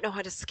don't know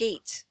how to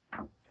skate.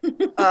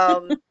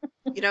 So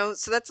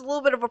that's a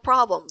little bit of a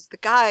problem. The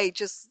guy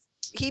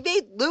he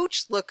made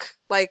Luch look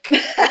like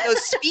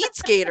those speed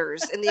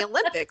skaters in the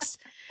Olympics.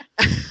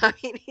 I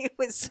mean, he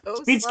was so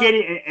speed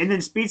skating, and then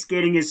speed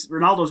skating is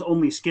Ronaldo's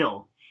only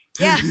skill.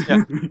 Yeah,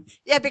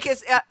 yeah.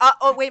 Because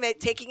wait a minute,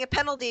 taking a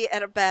penalty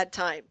at a bad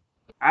time.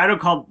 I don't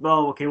call.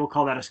 Well, okay, we'll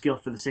call that a skill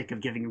for the sake of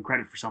giving him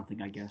credit for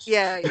something, I guess.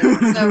 Yeah.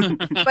 So,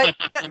 but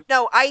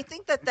no, I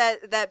think that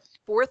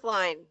 4th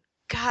line.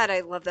 God,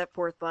 I love that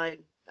 4th line.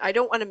 I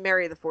don't want to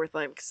marry the 4th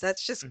line because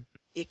that's just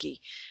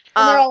icky.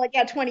 And they're all like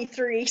at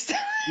 23. So.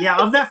 Yeah,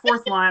 of that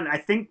 4th line, I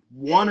think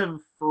one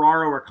of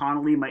Ferraro or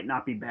Connolly might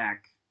not be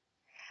back.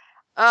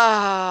 It'll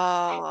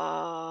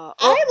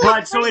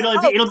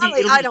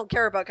be. I don't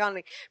care about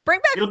Connolly. Bring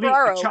back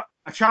Ferraro.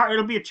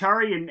 It'll be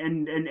Achari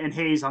and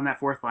Hayes on that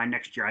 4th line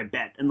next year, I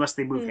bet, unless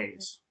they move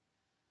Hayes.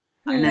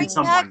 And then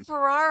Bring back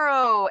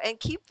Ferraro and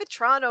keep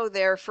Vetrano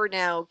there for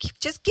now.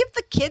 Just give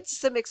the kids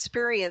some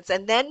experience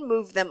and then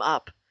move them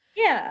up.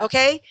 Yeah.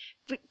 Okay.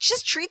 But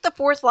just treat the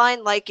 4th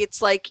line like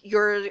it's like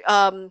your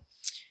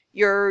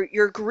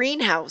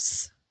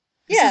greenhouse.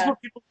 This is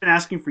what people have been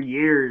asking for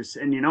years,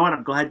 and you know what?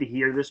 I'm glad to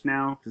hear this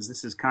now because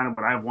this is kind of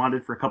what I've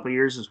wanted for a couple of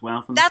years as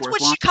well. From that's the 4th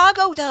what line.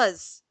 Chicago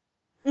does.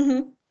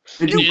 Mm-hmm.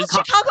 What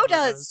Chicago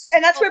does,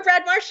 and that's where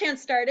Brad Marchand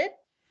started.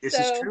 This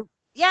is true.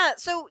 Yeah,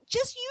 so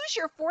just use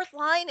your fourth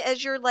line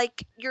as your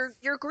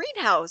your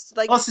greenhouse.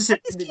 Like Well, this is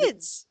it. his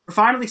kids. We're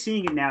finally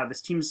seeing it now.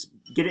 This team's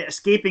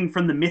escaping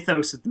from the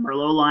mythos of the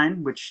Merlot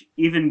line, which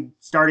even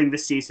starting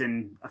this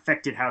season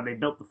affected how they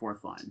built the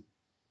fourth line.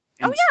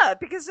 Oh yeah,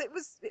 because it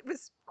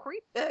was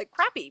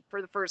crappy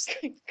for the first.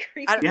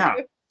 Creepy. Yeah.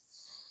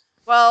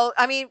 Well,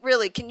 I mean,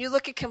 really, can you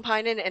look at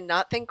Kampainen and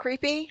not think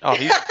creepy? Oh,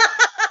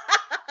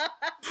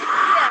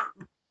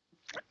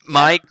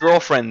 my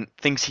girlfriend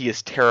thinks he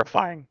is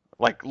terrifying.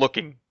 Like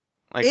looking.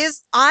 Like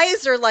His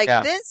eyes are like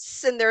Yeah.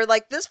 this, and they're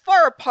like this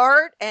far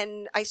apart,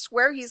 and I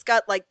swear he's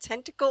got like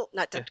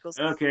not tentacles.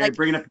 Okay, like,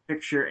 bringing up a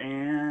picture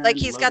and like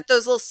he's got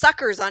those little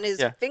suckers on his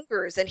Yeah.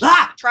 fingers, and he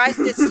Ah! tries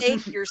to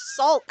take your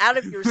salt out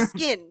of your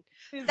skin.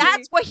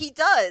 That's what he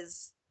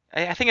does.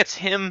 I think it's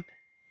him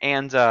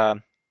and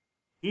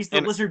He's the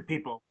and- lizard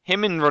people.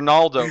 him and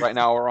Ronaldo right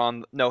now are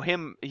on. No,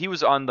 he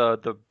was on the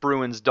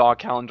Bruins dog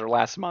calendar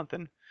last month,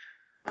 and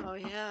Oh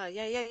yeah.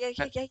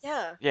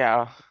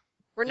 yeah,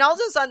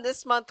 Ronaldo's on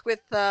this month with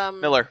Kevin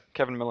Miller.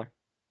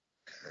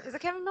 Is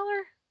it Kevin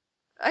Miller?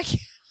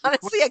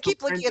 Honestly, I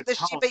keep looking at the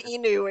Shiba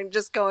Inu and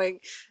just going,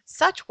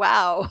 such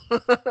wow,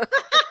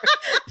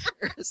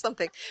 or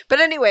something. But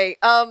anyway,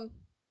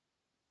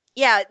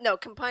 yeah, no,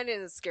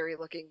 Kampainen is scary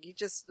looking. You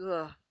just,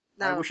 no.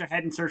 I wish I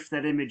hadn't searched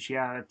that image.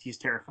 Yeah, he's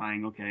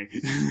terrifying. Okay.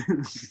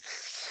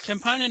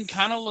 Kampainen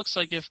kind of looks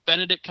like if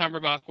Benedict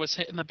Cumberbatch was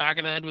hit in the back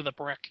of the head with a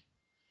brick.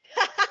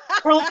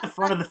 Or like the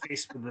front of the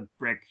face with a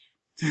brick.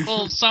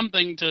 Well,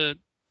 something to.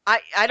 I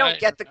don't I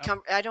get the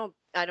don't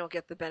I don't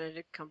get the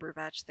Benedict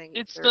Cumberbatch thing.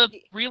 It's Or- the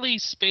really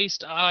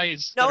spaced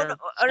eyes. no, that no,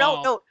 are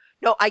no, small.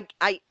 no, no.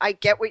 I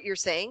get what you're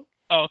saying.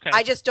 Oh, okay.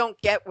 I just don't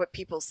get what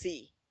people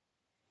see.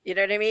 You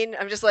know what I mean?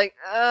 I'm just like,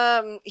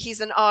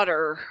 he's an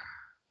otter.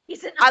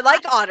 He's an I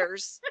like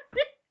otters,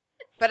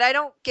 but I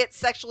don't get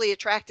sexually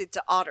attracted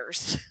to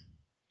otters.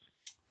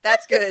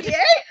 That's good.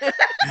 Yeah.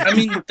 I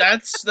mean,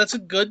 that's a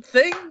good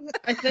thing,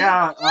 I think.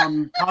 Yeah,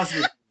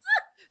 positive.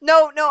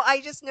 No,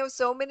 I just know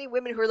so many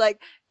women who are like,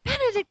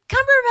 Benedict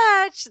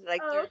Cumberbatch, and,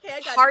 like Oh, their okay, I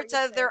got you, hearts what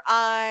out you're of their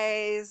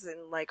eyes,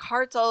 and like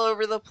hearts all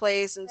over the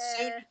place, and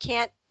soon Eh. you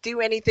can't do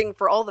anything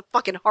for all the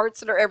fucking hearts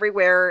that are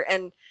everywhere,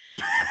 and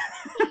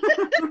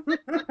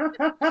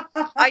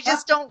I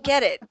just don't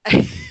get it.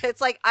 It's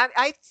like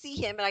I see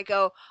him and I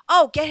go,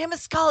 oh, get him a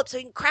scallop so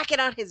he can crack it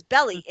on his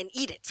belly and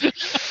eat it.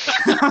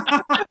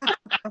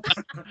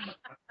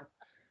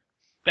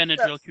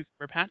 Benadryl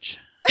cucumber patch.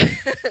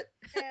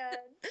 And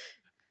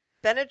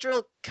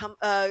Benadryl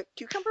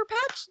cucumber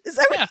patch? Is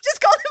that what Yeah. you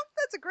just called him?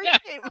 That's a great Yeah.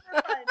 name.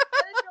 have fun.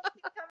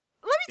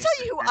 Let me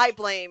tell you who I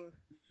blame,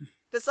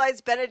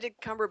 besides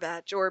Benedict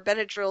Cumberbatch or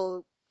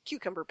Benadryl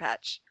Cucumber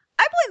Patch.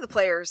 I blame the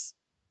players.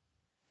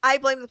 I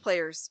blame the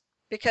players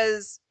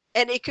because,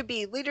 and it could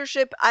be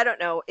leadership. I don't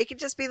know. It could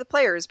just be the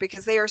players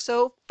because they are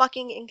so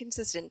fucking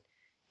inconsistent.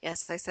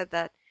 Yes, I said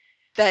that.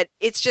 That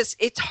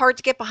it's hard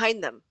to get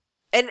behind them.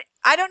 And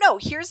I don't know.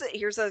 Here's a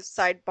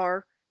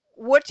sidebar.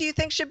 What do you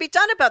think should be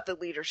done about the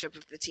leadership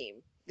of the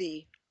team,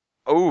 the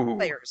Oh,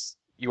 players?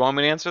 you want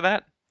me to answer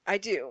that? I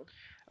do.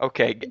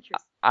 Okay, Interesting.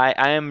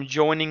 I am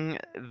joining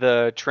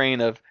the train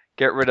of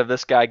get rid of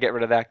this guy, get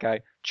rid of that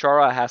guy.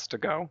 Chara has to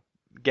go.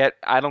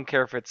 I don't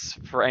care if it's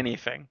for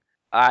anything.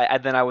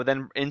 I would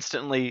then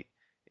instantly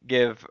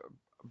give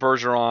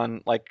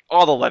Bergeron like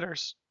all the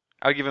letters.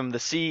 I would give him the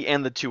C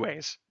and the 2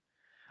 A's.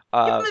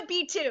 Give him a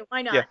B2.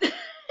 Why not?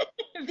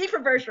 B for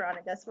Bergeron,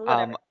 I guess. But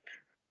whatever.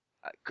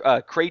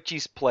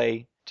 Krejci's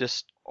play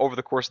just over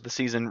the course of the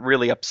season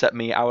really upset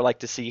me. I would like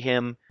to see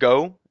him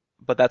go,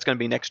 but that's going to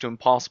be next to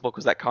impossible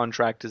because that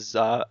contract is,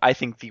 I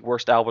think, the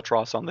worst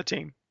albatross on the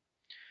team.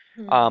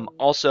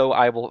 Also,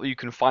 you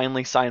can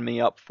finally sign me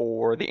up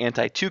for the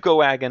anti-Tuco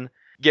wagon.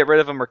 Get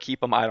rid of him or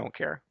keep him, I don't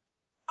care.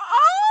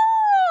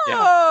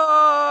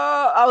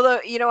 Oh,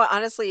 although you know what,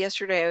 honestly,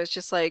 yesterday I was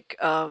just like,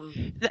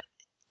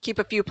 keep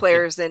a few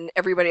players and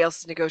everybody else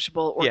is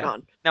negotiable or Yeah.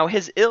 gone. Now,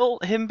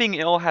 him being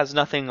ill has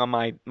nothing on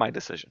my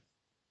decision.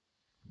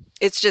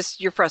 It's just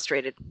you're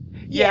frustrated.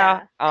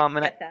 Yeah,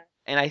 Get that.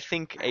 and I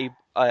think a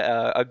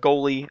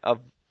goalie of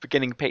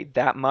getting paid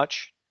that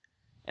much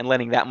and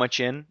letting that much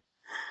in.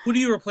 Who do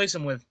you replace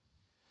him with?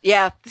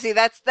 Yeah, see,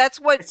 that's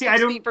what See, I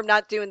keeps me don't- from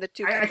not doing the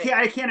two.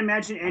 I can't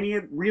imagine any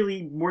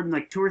really more than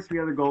like 2 or 3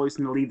 other goalies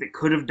in the league that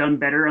could have done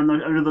better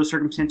under those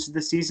circumstances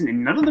this season,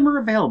 and none of them are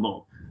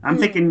available. I'm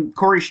thinking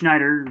Corey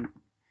Schneider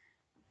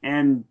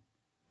and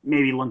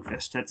maybe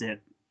Lundqvist. That's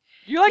it.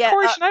 You like Yeah,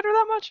 Corey Schneider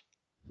that much?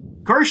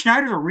 Corey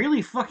Schneider's a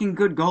really fucking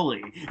good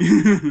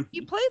goalie.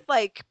 He played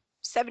like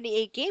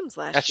 78 games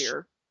last That's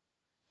year.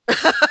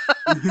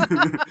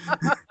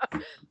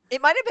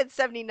 It might have been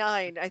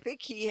 79. I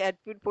think he had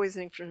food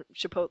poisoning from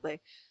Chipotle.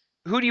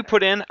 Who do you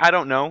put in? I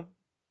don't know.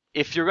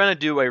 If you're gonna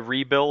do a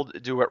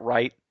rebuild, do it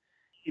right.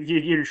 If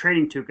you're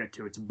trading Tuca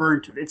too, it's a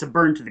burn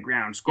to the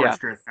ground,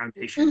 scorched earth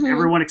foundation.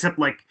 Everyone except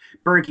like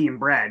Berkey and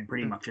Brad,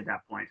 pretty much at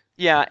that point.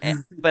 Yeah,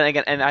 but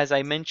again, and as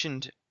I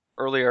mentioned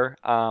earlier,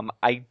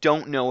 I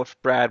don't know if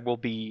Brad will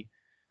be,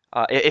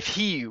 if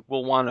he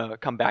will want to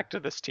come back to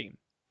this team.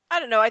 I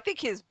don't know. I think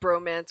his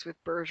bromance with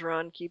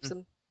Bergeron keeps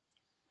him.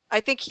 I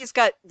think he's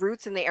got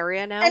roots in the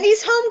area now. And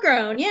he's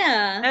homegrown,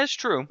 yeah. That's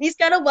true. He's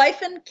got a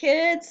wife and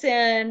kids,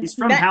 and He's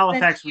from met them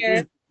Halifax, which here.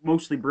 is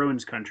mostly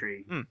Bruins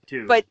country,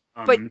 too. But-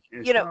 as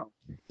you know, well.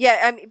 Yeah,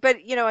 I mean, but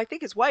I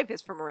think his wife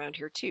is from around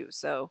here too.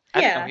 So I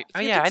didn't Yeah. know he-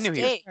 If you yeah, I could knew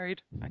he was stay-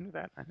 married. I knew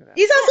that.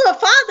 He's also a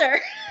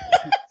father.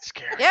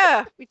 Scary.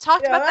 yeah, we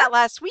talked You know about what? that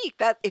last week.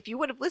 That if you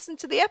would have listened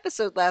to the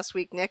episode last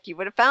week, Nick, you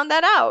would have found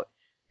that out.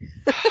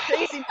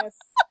 Craziness.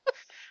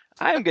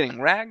 I am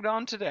getting ragged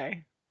on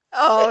today.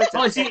 Oh, it's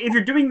Well, see, if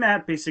you're doing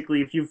that,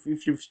 basically, if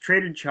you've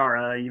traded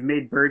Chara, you've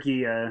made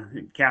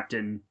Berkey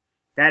captain,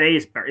 that A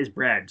is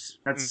Brad's.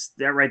 That's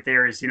that right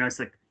there is it's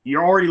like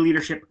you're already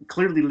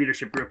clearly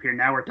leadership group here.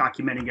 Now we're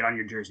documenting it on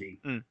your jersey.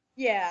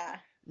 Yeah.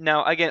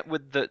 Now, again,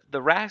 with the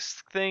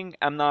Rask thing,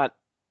 I'm not.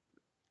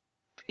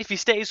 If he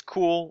stays,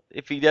 cool.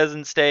 If he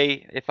doesn't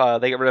stay, if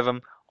they get rid of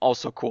him,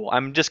 also cool.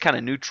 I'm just kind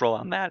of neutral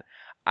on that.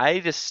 I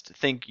just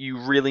think you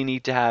really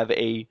need to have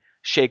a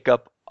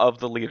shakeup of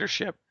the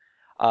leadership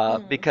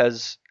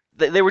because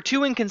they were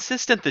too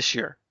inconsistent this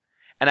year.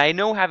 And I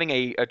know having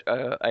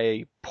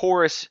a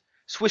porous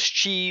Swiss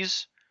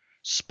cheese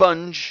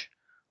sponge,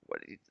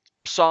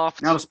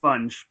 soft. Not a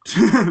sponge.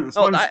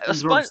 No, a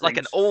absorbs sponge, like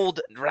an things.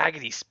 old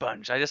raggedy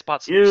sponge. I just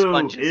bought some Ew,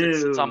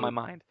 sponges. It's on my ew.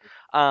 mind.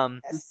 A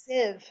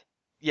sieve.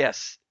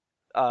 Yes,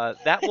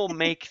 that will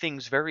make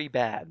things very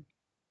bad.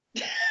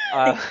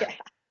 Yeah.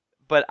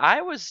 But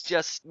I was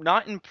just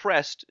not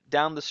impressed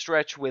down the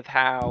stretch with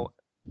how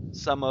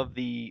some of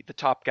the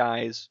top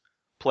guys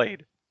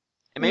played.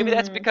 And maybe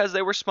that's because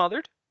they were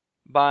smothered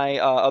by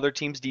other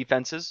teams'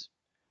 defenses.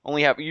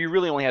 You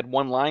really only had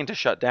one line to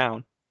shut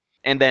down.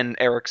 And then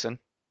Eriksson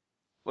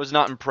was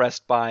not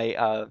impressed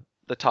by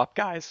the top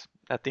guys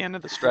at the end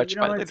of the stretch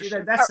by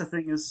leadership. That's the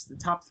thing is the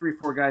top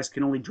 3-4 guys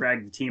can only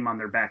drag the team on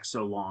their back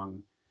so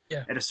long.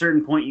 Yeah. At a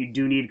certain point, you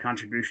do need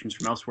contributions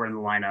from elsewhere in the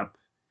lineup,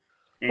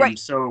 and Right.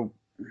 so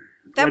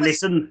That when they was-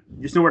 suddenly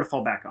there's nowhere to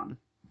fall back on.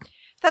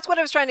 That's what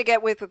I was trying to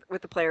get with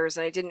the players,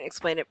 and I didn't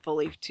explain it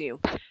fully to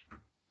you.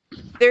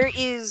 There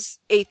is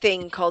a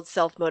thing called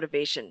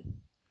self-motivation.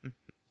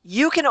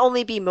 You can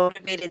only be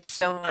motivated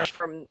so much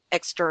from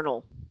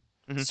external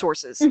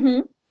sources.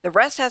 Mhm. The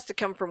rest has to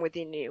come from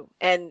within you.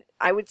 And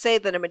I would say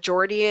that a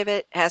majority of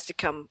it has to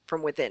come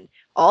from within.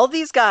 All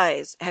these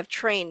guys have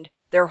trained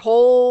their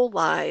whole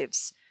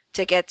lives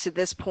to get to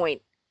this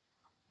point.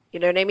 You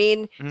know what I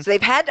mean? Mhm. So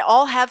they've had to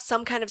all have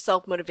some kind of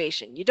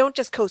self-motivation. You don't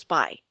just coast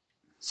by.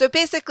 So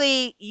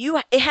basically,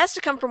 it has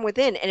to come from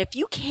within. And if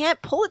you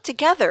can't pull it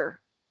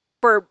together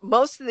for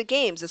most of the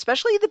games,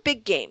 especially the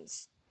big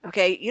games,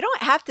 okay, you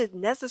don't have to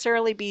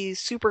necessarily be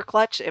super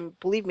clutch. And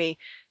believe me,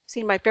 I've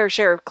seen my fair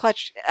share of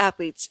clutch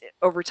athletes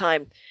over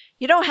time.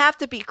 You don't have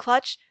to be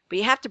clutch, but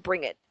you have to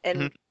bring it.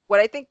 And what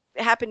I think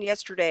happened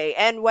yesterday,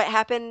 and what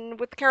happened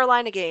with the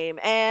Carolina game,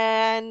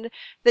 and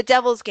the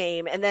Devils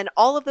game, and then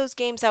all of those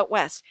games out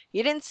west,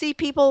 you didn't see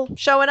people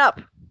showing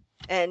up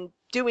and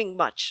doing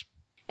much.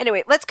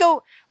 Anyway, let's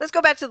go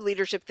back to the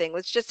leadership thing.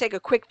 Let's just take a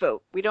quick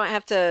vote. We don't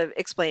have to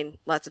explain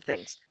lots of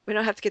things. We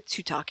don't have to get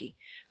too talky.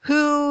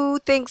 Who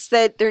thinks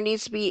that there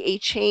needs to be a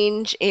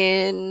change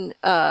in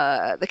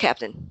the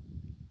captain?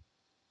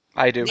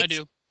 I do. I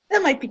do.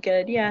 That might be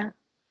good, yeah.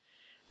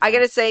 I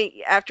gotta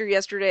say, after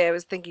yesterday, I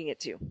was thinking it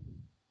too.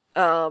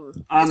 'Cause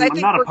I I'm think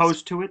not we're-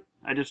 opposed to it.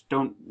 I just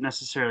don't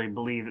necessarily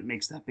believe it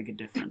makes that big a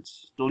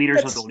difference. The leaders are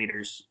That's- the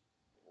leaders.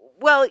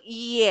 Well,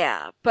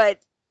 yeah, but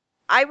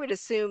I would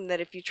assume that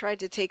if you tried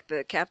to take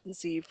the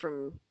captaincy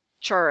from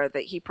Chara,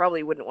 that he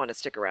probably wouldn't want to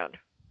stick around.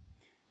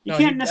 You No,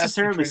 can't he'd ask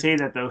necessarily for- say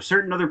that though.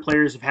 Certain other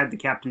players have had the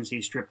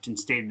captaincy stripped and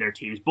stayed in their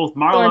teams. Both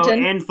Marlowe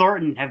Thornton. and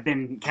Thornton have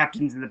been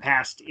captains in the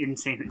past in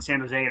San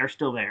Jose and are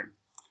still there.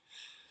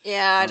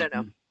 Yeah, I don't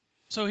know.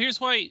 So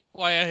here's why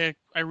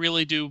I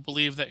really do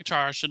believe that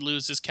Chara should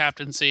lose his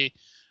captaincy.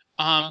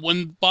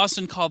 When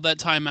Boston called that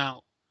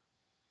timeout,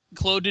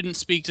 Claude didn't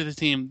speak to the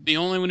team. The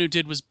only one who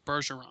did was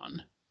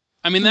Bergeron.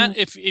 I mean, that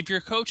if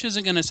your coach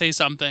isn't going to say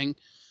something,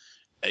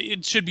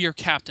 it should be your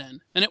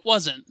captain, and it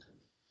wasn't.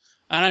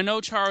 And I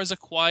know Chara's a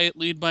quiet,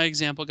 lead by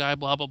example guy,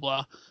 blah blah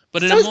blah.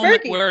 But in So a is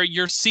moment Berkey. where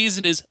your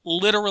season is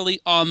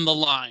literally on the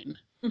line,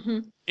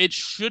 Mhm. it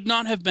should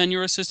not have been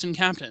your assistant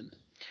captain.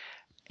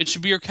 It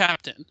should be your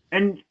captain.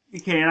 And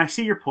okay, and I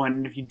see your point.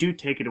 And if you do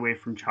take it away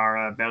from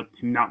Chara about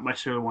him not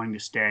necessarily wanting to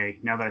stay,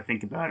 now that I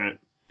think about it,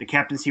 the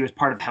captaincy was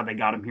part of how they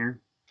got him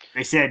here.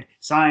 They said,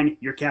 "Sign,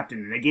 you're captain."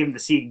 And they gave him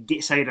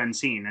the sight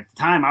unseen. At the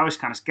time, I was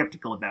kind of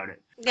skeptical about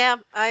it. Yeah,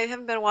 I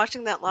haven't been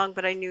watching that long,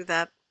 but I knew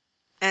that,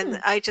 and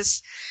I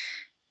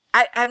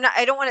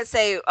don't want to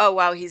say, oh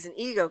wow, he's an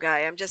ego guy.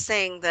 I'm just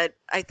saying that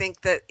I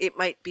think that it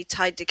might be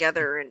tied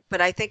together, but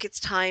I think it's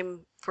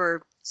time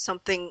for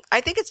something.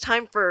 I think it's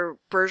time for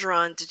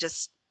Bergeron to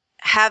just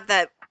have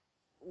that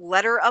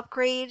letter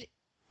upgrade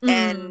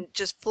and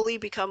just fully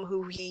become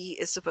who he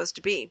is supposed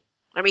to be.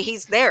 I mean,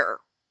 he's there.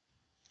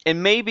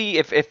 And maybe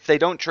if they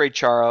don't trade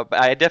Chara,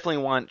 I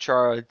definitely want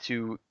Chara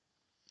to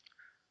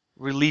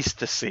release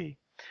the C.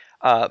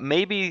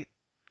 Maybe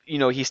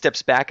he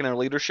steps back in a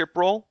leadership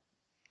role,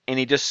 and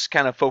he just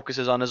kind of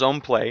focuses on his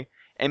own play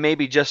and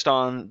maybe just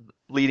on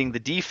leading the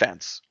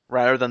defense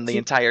rather than the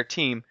entire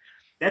team.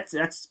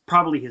 That's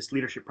probably his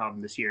leadership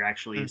problem this year.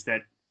 Actually, is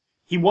that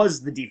he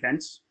was the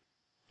defense,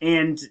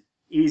 and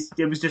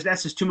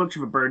that's just too much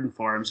of a burden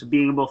for him. So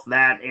being both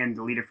that and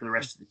the leader for the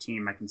rest of the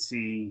team, I can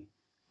see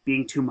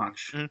being too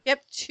much.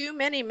 Yep, too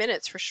many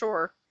minutes for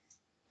sure.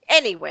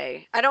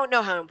 Anyway, I don't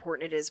know how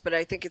important it is, but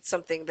I think it's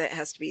something that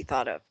has to be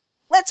thought of.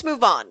 Let's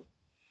move on.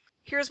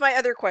 Here's my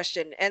other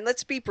question, and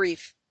let's be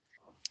brief.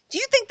 Do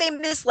you think they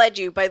misled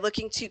you by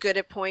looking too good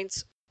at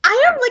points?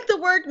 I don't like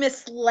the word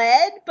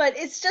misled, but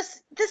it's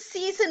just this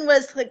season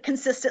was like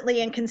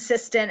consistently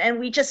inconsistent, and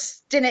we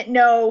just didn't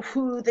know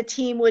who the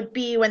team would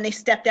be when they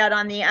stepped out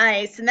on the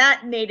ice, and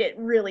that made it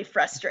really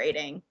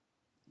frustrating.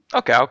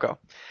 Okay, I'll go.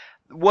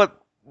 What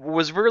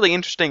was really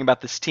interesting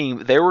about this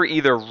team, they were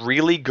either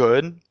really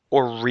good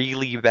or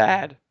really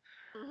bad.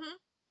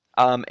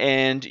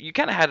 And you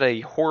kind of had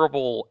a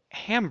horrible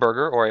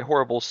hamburger or a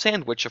horrible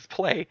sandwich of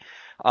play.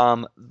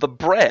 The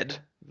bread,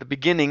 the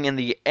beginning and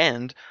the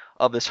end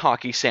of this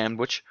hockey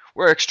sandwich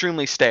were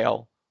extremely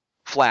stale,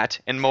 flat,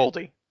 and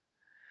moldy.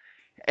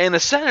 In the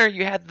center,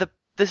 you had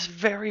this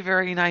very,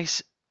 very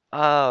nice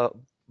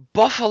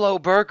buffalo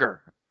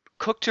burger,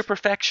 cooked to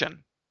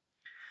perfection.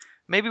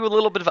 Maybe with a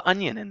little bit of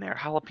onion in there,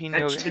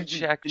 jalapeno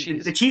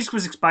cheese. The cheese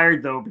was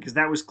expired though, because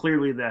that was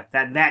clearly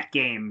that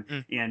game,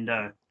 and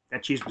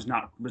that cheese was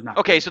not.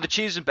 Okay, good. so the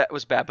cheese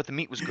was bad, but the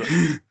meat was good.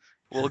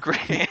 We'll agree.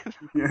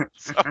 Yeah.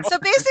 So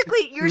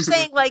basically, you're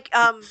saying like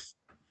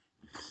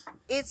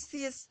it's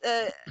this.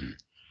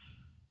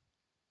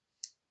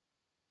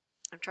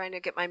 I'm trying to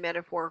get my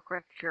metaphor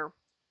correct here.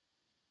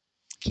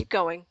 Keep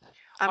going.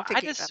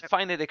 I just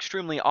find it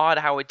extremely odd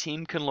how a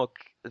team can look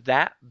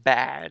that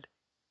bad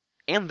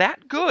and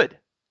that good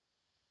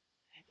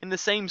in the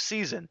same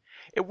season.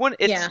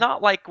 It's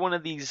not like one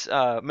of these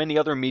many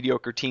other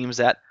mediocre teams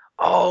that,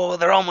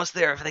 they're almost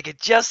there if they could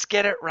just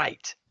get it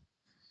right.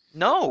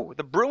 No,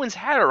 the Bruins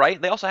had it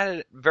right. They also had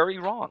it very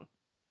wrong.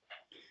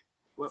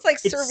 It's like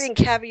serving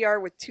caviar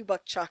with $2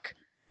 chuck.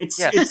 It's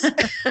just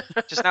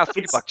now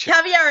 $3 chuck.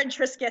 Caviar and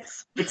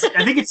Triscuits.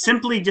 I think it's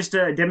simply just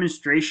a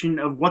demonstration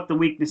of what the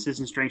weaknesses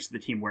and strengths of the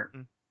team were.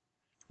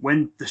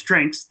 When the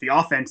strengths, the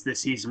offense this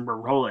season were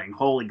rolling,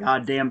 holy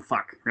goddamn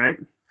fuck, right?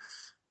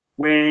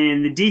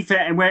 When the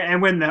defense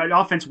and when the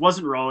offense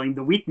wasn't rolling,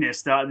 the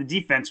weakness, the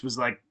defense was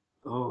like,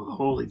 oh,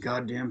 holy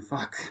goddamn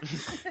fuck.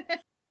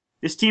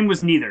 This team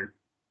was neither.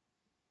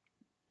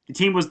 The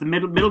team was the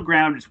middle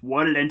ground. It's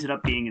what it ended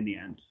up being in the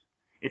end.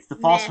 It's the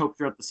false hope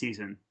throughout the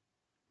season,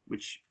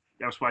 which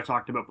that's what I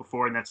talked about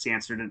before, and that's the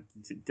answer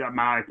to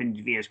my opinion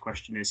to Via's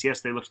question is, yes,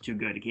 they looked too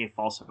good. It gave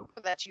false hope.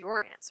 Well, that's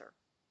your answer.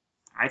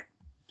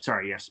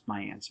 Yes,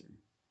 my answer.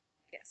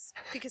 Yes,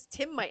 because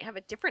Tim might have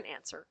a different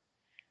answer,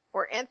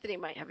 or Anthony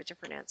might have a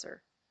different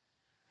answer,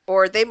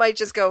 or they might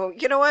just go,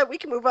 you know what, we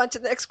can move on to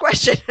the next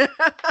question.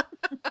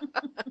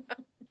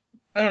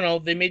 I don't know.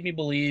 They made me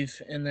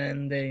believe, and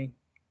then they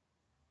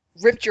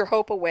ripped your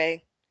hope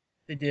away.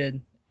 They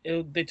did.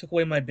 They took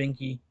away my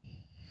binky,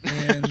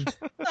 and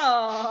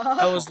Aww.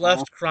 I was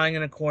left crying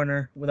in a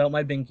corner without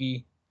my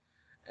binky,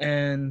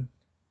 and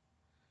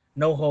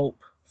no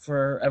hope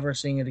for ever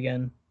seeing it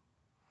again.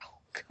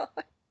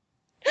 God.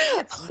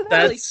 That's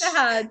really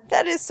sad.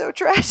 That is so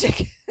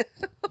tragic.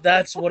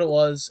 That's what it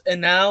was.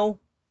 And now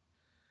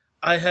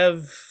I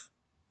have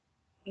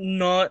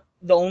not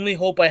the only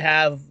hope I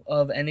have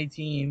of any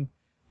team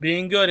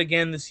being good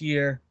again this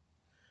year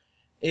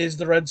is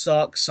the Red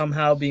Sox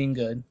somehow being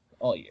good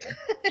all year.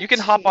 You can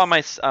hop on my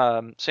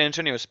San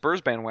Antonio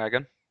Spurs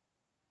bandwagon.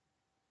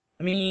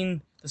 I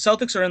mean, the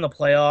Celtics are in the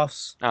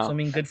playoffs, Oh. so I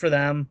mean, good for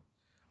them.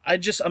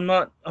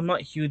 I'm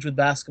not huge with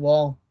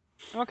basketball.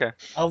 Okay.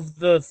 Of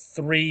the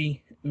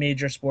three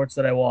major sports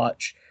that I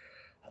watch,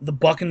 the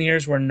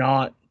Buccaneers were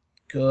not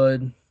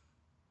good.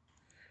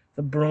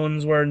 The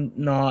Bruins were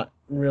not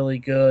really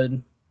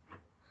good.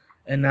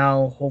 And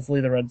now, hopefully,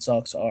 the Red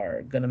Sox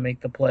are going to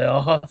make the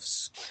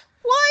playoffs.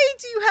 Why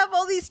do you have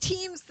all these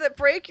teams that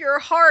break your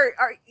heart?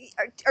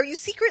 Are you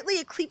secretly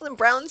a Cleveland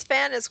Browns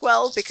fan as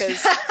well?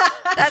 Because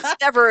that's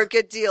never a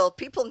good deal.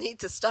 People need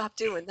to stop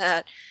doing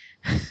that.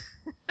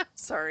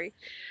 Sorry.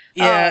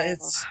 Yeah,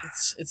 it's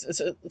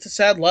a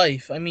sad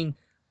life. I mean,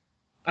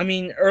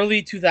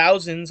 early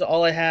 2000s,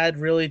 all I had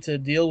really to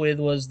deal with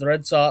was the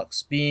Red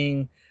Sox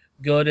being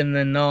good and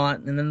then not,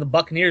 and then the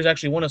Buccaneers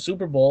actually won a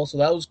Super Bowl, so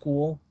that was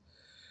cool.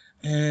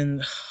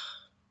 And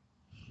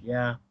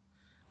yeah,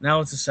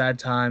 now it's a sad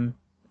time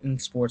in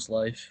sports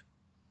life.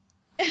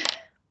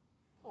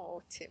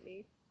 Oh,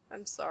 Timmy,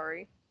 I'm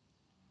sorry.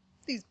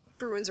 These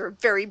Bruins are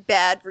very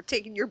bad for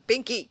taking your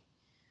binky.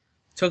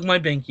 Took my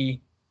binky.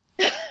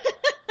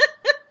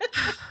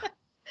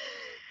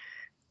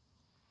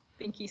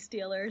 Binky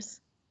Steelers.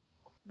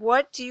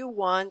 What do you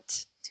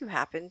want to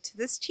happen to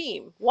this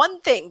team? One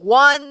thing.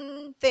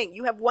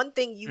 You have one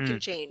thing you can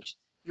change.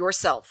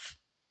 Yourself.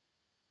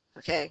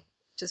 Okay?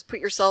 Just put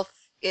yourself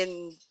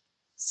in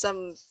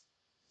some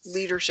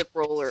leadership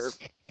role or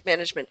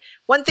management.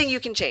 One thing you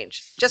can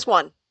change. Just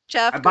one.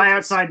 Jeff? I buy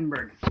out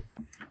Seidenberg.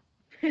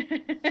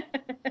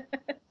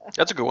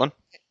 That's a good one.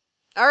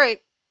 All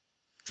right.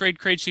 Trade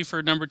Krejci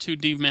for number 2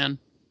 Div Man.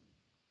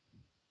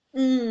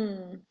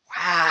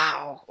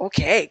 Wow.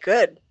 Okay,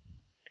 good.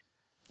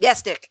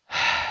 Yes, Nick.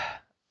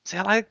 See,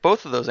 I like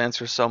both of those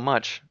answers so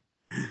much.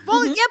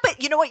 Well, yeah,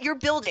 but you know what? You're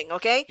building,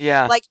 okay?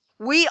 Yeah. Like,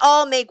 we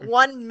all make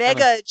one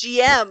mega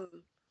GM.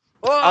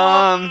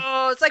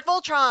 Oh, it's like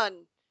Voltron.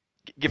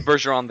 Give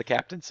Bergeron the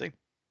captaincy.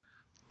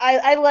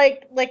 I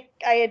like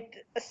I had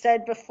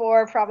said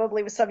before,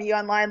 probably with some of you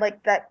online,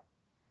 like that.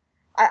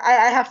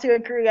 I have to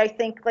agree. I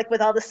think like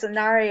with all the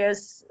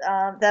scenarios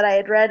that I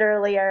had read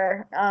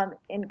earlier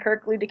in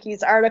Kirk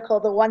Ludicke's article,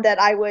 the one that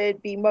I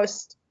would be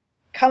most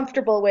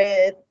comfortable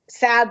with,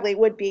 sadly,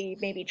 would be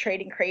maybe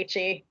trading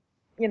Krejci.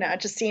 You know,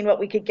 just seeing what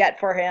we could get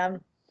for him.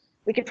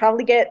 We could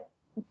probably get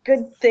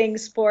good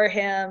things for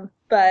him,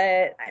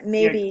 but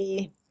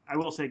maybe. I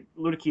will say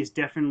Ludicky is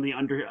definitely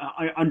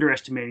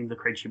underestimating the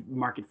Krejci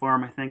market for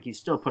him. I think he's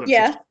still put up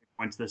 60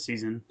 points this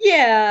season.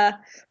 Yeah,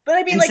 but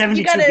I mean, in like 72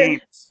 you gotta.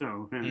 games,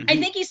 so. I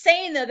think he's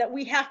saying though that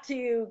we have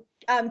to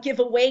give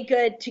away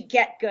good to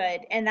get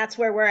good, and that's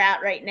where we're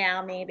at right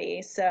now,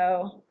 maybe.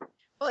 So.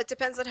 Well, it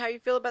depends on how you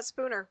feel about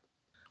Spooner.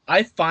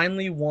 I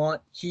finally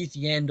want Keith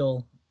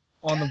Yandel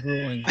on the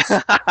Bruins.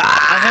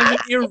 I have an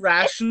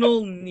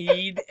irrational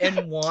need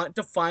and want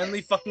to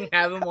finally fucking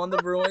have him on the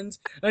Bruins.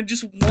 And I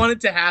just want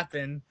it to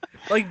happen.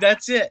 Like,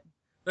 that's it.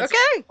 That's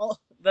Okay.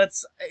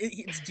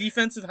 it's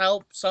defensive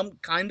help, some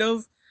kind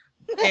of,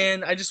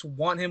 and I just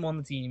want him on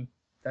the team.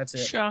 That's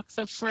it. Shock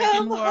the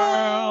freaking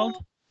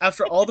world.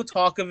 After all the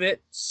talk of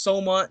it so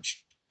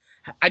much,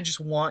 I just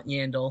want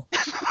Yandel.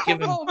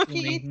 Give him to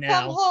me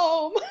now. Come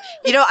home.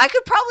 You know, I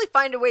could probably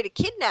find a way to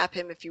kidnap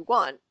him if you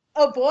want.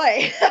 Oh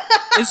boy.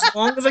 As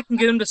long as I can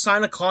get him to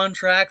sign a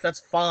contract, that's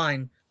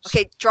fine.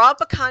 Okay, draw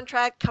up a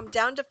contract, come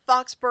down to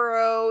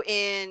Foxborough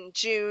in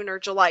June or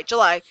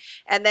July,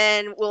 and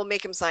then we'll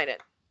make him sign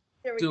it.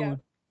 There we Dude, go.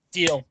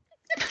 deal.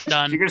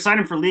 Done. You're gonna sign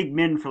him for League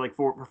Min for like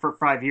for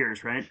 5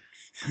 years, right?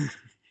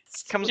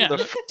 Comes Yeah, with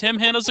a Tim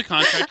handles the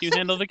contract, you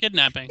handle the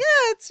kidnapping.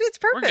 Yeah, it's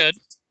We're perfect. good.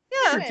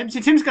 Yeah,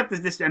 Tim's got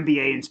this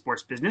MBA in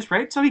sports business,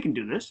 right? So he can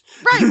do this.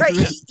 right.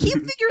 He'll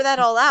figure that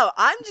all out.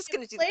 I'm just going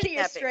to do the Play to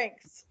your kidnapping.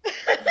 strengths.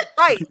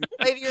 Right,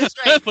 play to your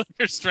strength. With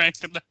your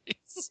strength and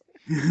nice.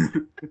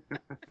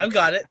 I've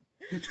got it.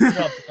 Drop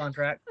the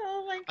contract.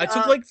 Oh my I god.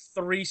 took like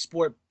 3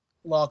 sport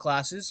law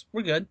classes.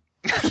 We're good.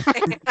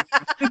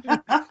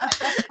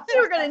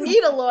 We're gonna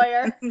need a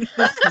lawyer.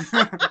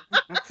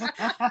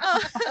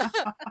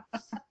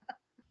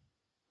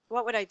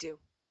 What would I do?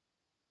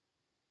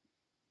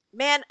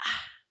 Man,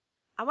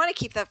 I want to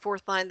keep that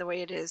fourth line the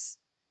way it is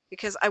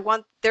because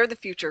they're the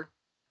future.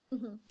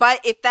 Mhm. But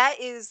if that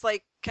is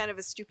like kind of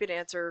a stupid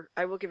answer,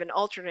 I will give an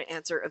alternate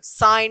answer of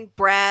sign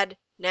Brad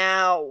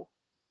now.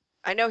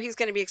 I know he's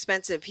going to be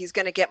expensive. He's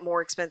going to get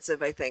more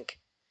expensive, I think.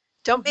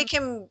 Don't make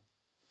him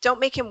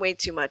wait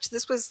too much.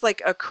 This was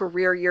like a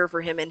career year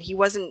for him and he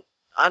wasn't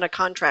on a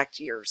contract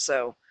year,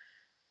 so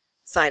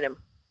sign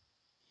him.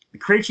 The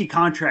Krejci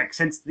contract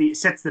sets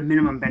the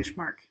minimum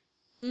benchmark,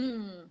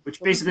 which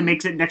basically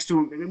makes it next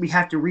to. We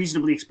have to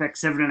reasonably expect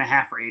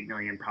 7.5 or 8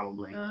 million,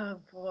 probably. Oh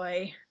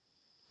boy.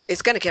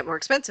 It's going to get more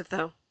expensive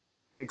though.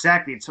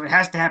 Exactly. So it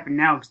has to happen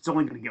now because it's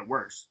only going to get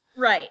worse.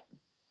 Right.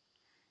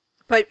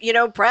 But you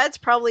know, Brad's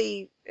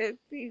probably if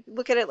you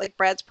look at it like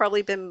Brad's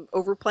probably been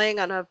overplaying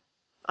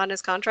on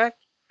his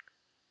contract.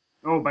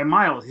 Oh, by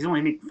miles. He's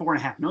only making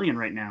 4.5 million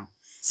right now.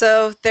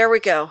 So there we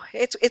go.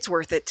 It's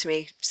worth it to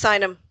me.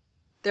 Sign him.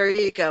 There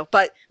you go.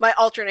 But my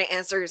alternate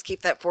answer is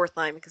keep that fourth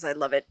line because I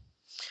love it.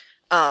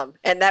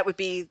 And that would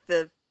be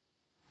the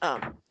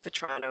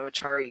Vetrano,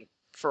 Achari,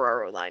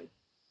 Ferraro line.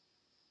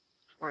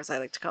 Or as I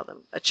like to call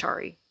them,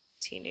 Achari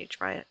Teenage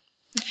Riot.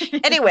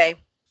 Anyway.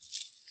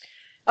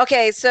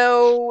 Okay,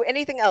 so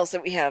anything else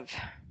that we have?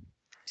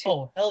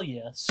 Oh, hell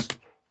yes.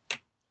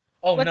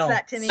 Oh, What's no.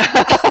 that, Timmy?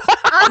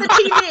 On the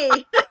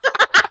TV.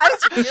 I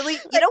was really,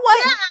 you know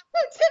what? Yeah,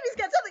 Timmy's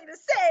got something to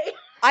say.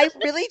 I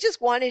really just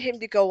wanted him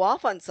to go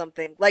off on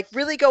something. Like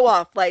really go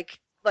off, like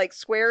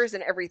swears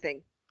and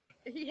everything.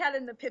 He had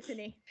an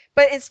epiphany.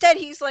 But instead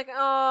he's like,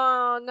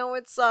 oh, no,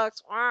 it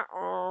sucks.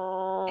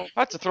 Oh. I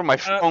have to throw my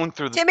phone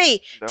through the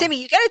Timmy, window.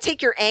 Timmy, you got to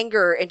take your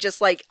anger and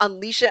just like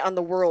unleash it on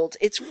the world.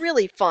 It's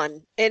really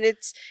fun. And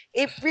it's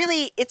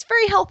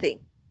very healthy.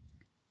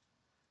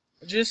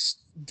 I just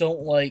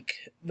don't like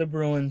the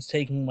Bruins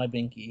taking my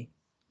binky.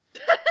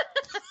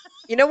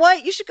 You know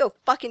what? You should go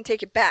fucking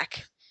take it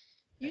back.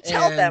 You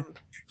tell And- them.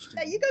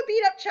 Yeah, you go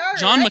beat up Charlie.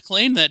 John right?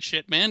 McClane, that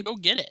shit, man. Go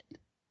get it.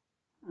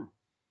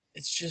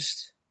 It's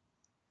just,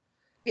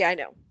 Yeah, I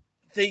know.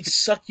 they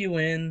suck you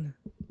in,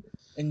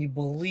 and you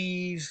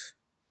believe,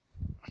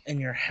 and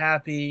you're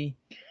happy,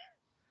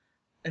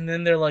 and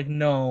then they're like,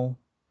 no,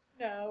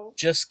 No.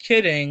 just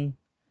kidding,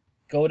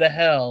 go to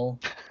hell.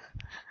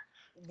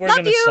 We're Love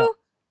gonna you.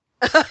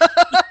 suck.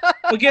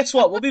 But guess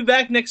what? We'll be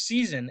back next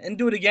season and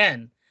do it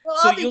again. Well,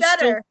 So I'll be you'll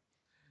better.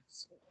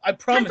 I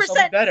promise I'll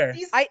be better.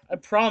 I I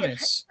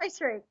promise.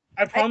 Ice rate.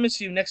 I promise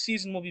you, next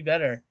season will be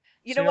better.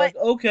 You So know you're what?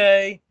 like,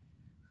 okay,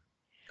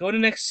 go to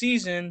next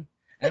season,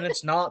 and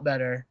it's not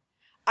better.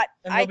 And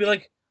I they'll be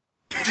like,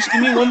 just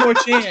give me one more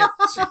chance.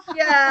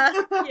 Yeah,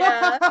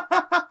 yeah,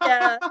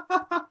 yeah.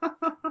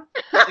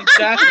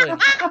 Exactly.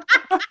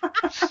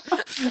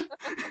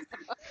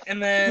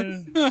 And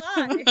then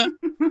Why?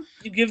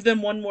 you give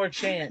them one more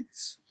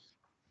chance.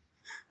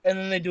 And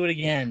then they do it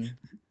again.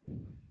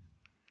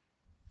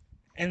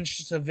 And it's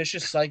just a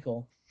vicious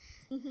cycle.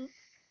 Mhm.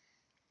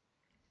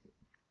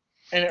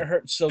 And it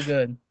hurts so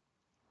good.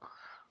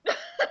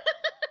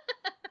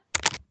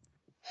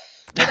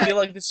 I feel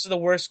like this is the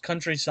worst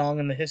country song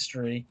in the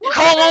history.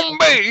 Come on,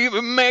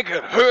 baby, make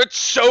it hurt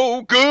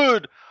so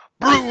good.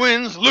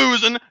 Bruins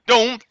losing,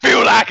 don't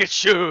feel like it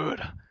should.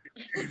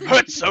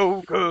 Hurt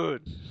so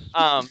good.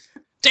 Oh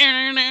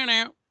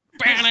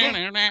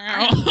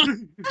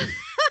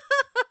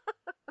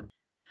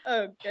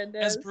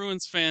goodness. As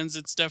Bruins fans,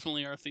 it's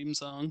definitely our theme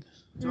song.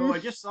 So I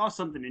just saw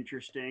something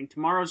interesting.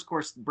 Tomorrow's, of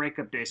course,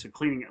 breakup day, so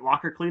cleaning it,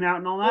 locker clean out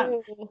and all that.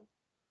 Ooh.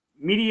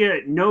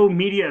 No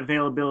media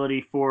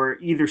availability for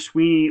either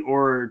Sweeney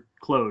or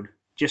Claude,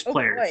 just Oh,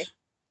 players.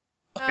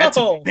 boy. That's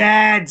Oh. a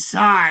bad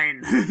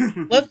sign.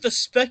 Let the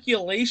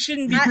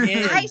speculation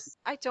begin.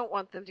 I don't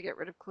want them to get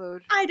rid of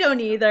Claude. I don't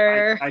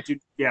either. I do.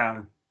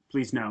 Yeah,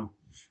 please no.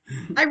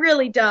 I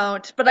really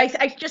don't. But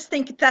I just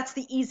think that's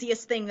the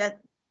easiest thing that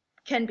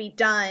can be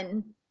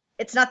done.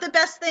 It's not the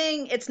best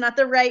thing. It's not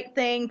the right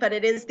thing, but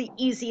it is the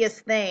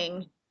easiest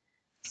thing.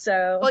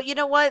 So Well, you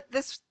know what?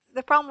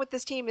 The problem with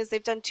this team is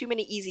they've done too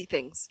many easy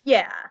things.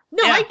 yeah.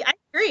 No, Yeah. I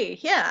agree.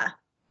 Yeah.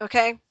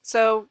 Okay,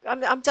 so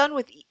I'm done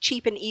with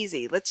cheap and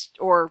easy.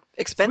 Or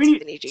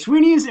expensive and easy.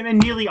 Sweeney and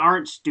Neely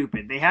aren't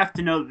stupid. They have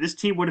to know that this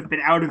team would have been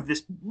out of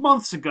this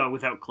months ago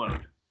without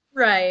Claude.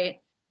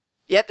 Right.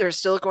 Yet they're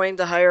still going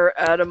to hire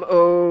Adam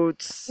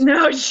Oates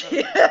No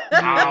shit.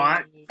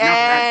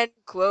 and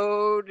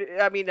Claude.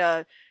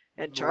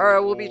 And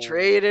Chara will be No.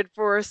 traded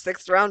for a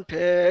 6th round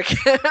pick.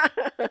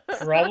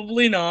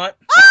 Probably not.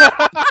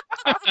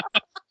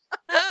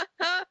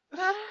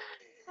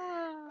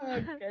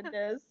 Oh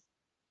goodness.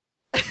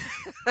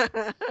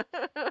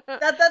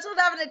 That's what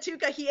happened to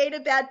Tuca. He ate a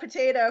bad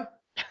potato.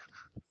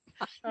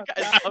 Oh,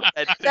 I love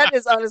that. That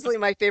is honestly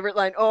my favorite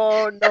line.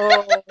 Oh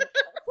no,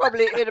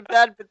 probably ate a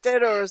bad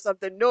potato or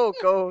something. No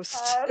ghost.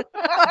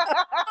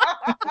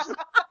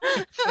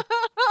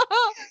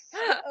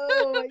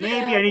 Oh my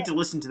Maybe God. I need to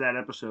listen to that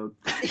episode.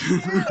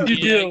 You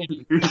do.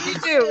 You do.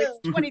 It's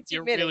 22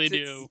 You minutes. really It's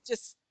do.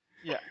 just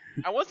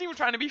I wasn't even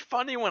trying to be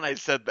funny when I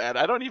said that.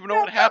 I don't even know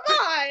No, what happened.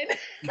 come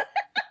on.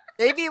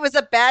 maybe it was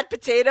a bad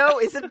potato.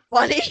 Is it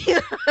funny?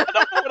 I don't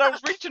know what I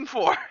was reaching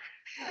for.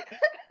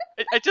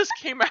 It just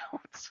came out.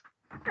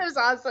 That was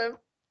awesome.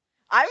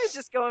 I was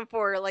just going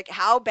for like,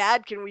 how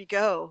bad can we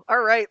go?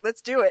 All right,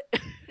 let's do it.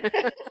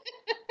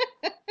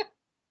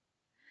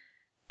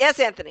 Yes,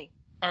 Anthony.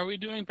 Are we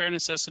doing bare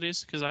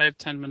necessities? Because I have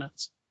 10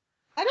 minutes.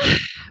 I don't.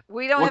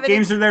 We don't What have any.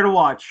 games are there to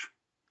watch?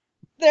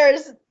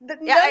 There's none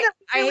Yeah, that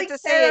I we hate really to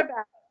say care it.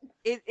 about.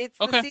 It's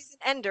Okay. the season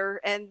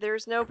ender, and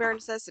there's no bare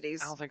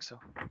necessities. I don't think so.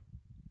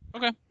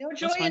 No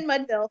joy fine. in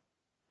Mudville.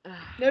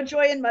 No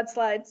joy in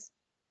mudslides.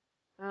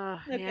 Yeah.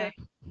 Okay.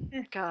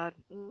 God.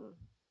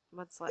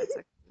 Mudslides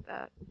like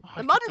that. Oh, The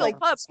I Muddy could Lake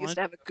tell Pub it's used fine.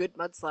 to have a good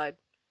mudslide.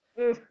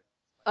 Oof.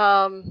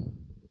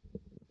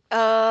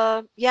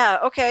 Yeah,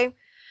 okay.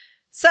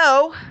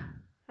 So,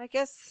 I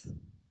guess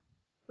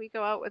we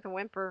go out with a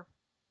whimper.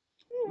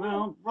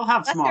 Well, we'll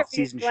have some Last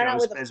year we off-season went out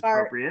shows with a as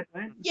fart. appropriate,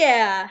 right?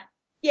 Yeah.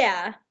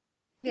 Yeah.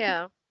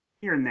 Yeah.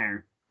 Here and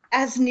there.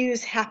 As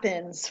news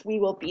happens, we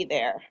will be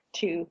there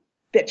to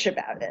bitch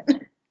about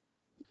it.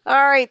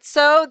 All right,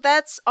 so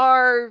that's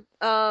our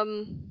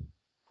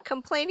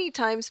complaining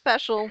time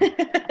special.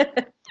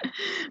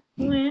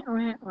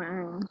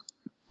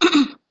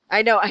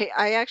 I know.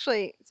 I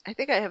actually I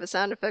think I have a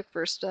sound effect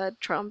for stud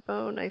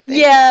trombone. I think.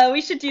 Yeah,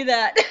 we should do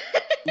that.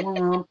 Yeah.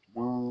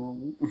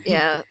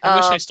 I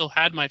wish I still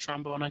had my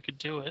trombone. I could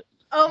do it.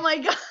 Oh my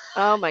god.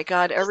 Oh my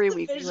God! Every Just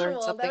the week we learn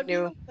visual, something that'd be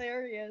new.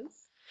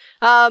 hilarious.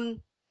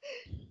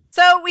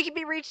 So we can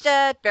be reached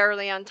at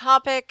Barely on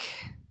Topic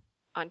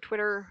on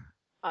Twitter,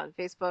 on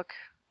Facebook,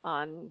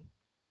 on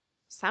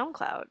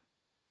SoundCloud,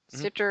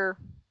 Stitcher,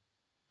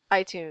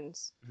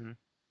 iTunes, Mhm.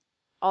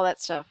 all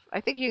that stuff. I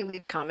think you can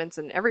leave comments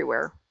in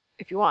everywhere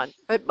if you want,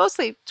 but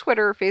mostly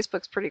Twitter,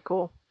 Facebook's pretty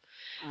cool.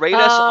 Rate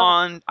us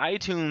on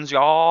iTunes,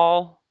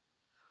 y'all.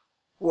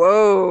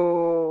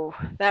 Whoa,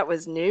 that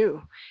was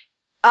new.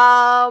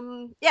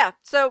 Yeah,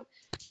 so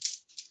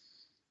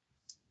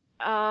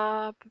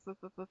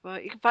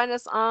you can find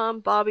us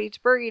on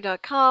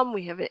bobbytbergy.com.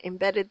 We have it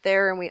embedded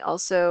there, and we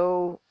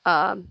also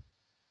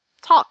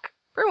talk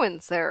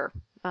Bruins there.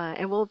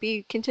 And we'll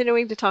be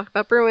continuing to talk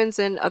about Bruins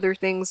and other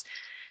things,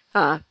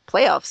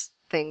 playoffs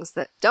things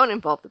that don't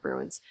involve the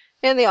Bruins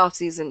in the off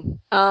season.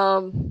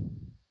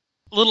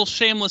 Little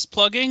shameless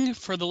plugging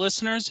for the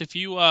listeners. If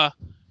you are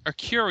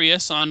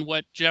curious on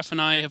what Jeff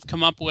and I have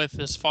come up with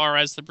as far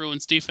as the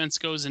Bruins defense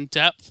goes in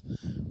depth,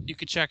 you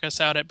could check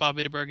us out at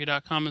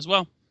bobbytbergy.com as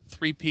well.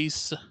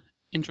 3-piece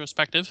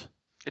introspective.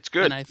 It's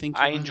good. And I think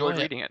I you'll enjoyed enjoy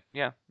it. reading it.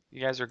 Yeah, you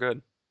guys are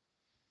good.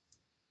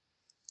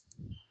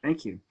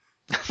 Thank you.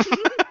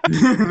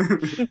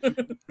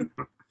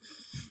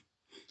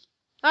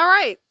 All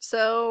right,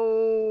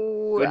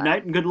 so Good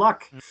night and good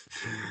luck.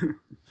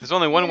 There's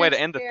only one way to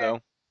Yes, end it, fair.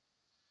 though.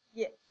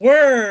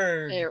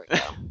 Word. there we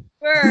go.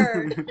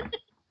 Word.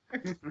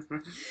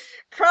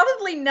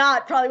 Probably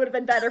not. Probably would have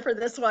been better for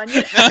this one.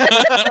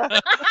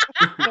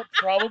 But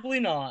probably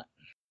not.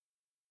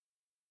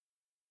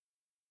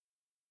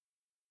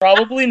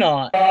 Probably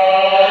not.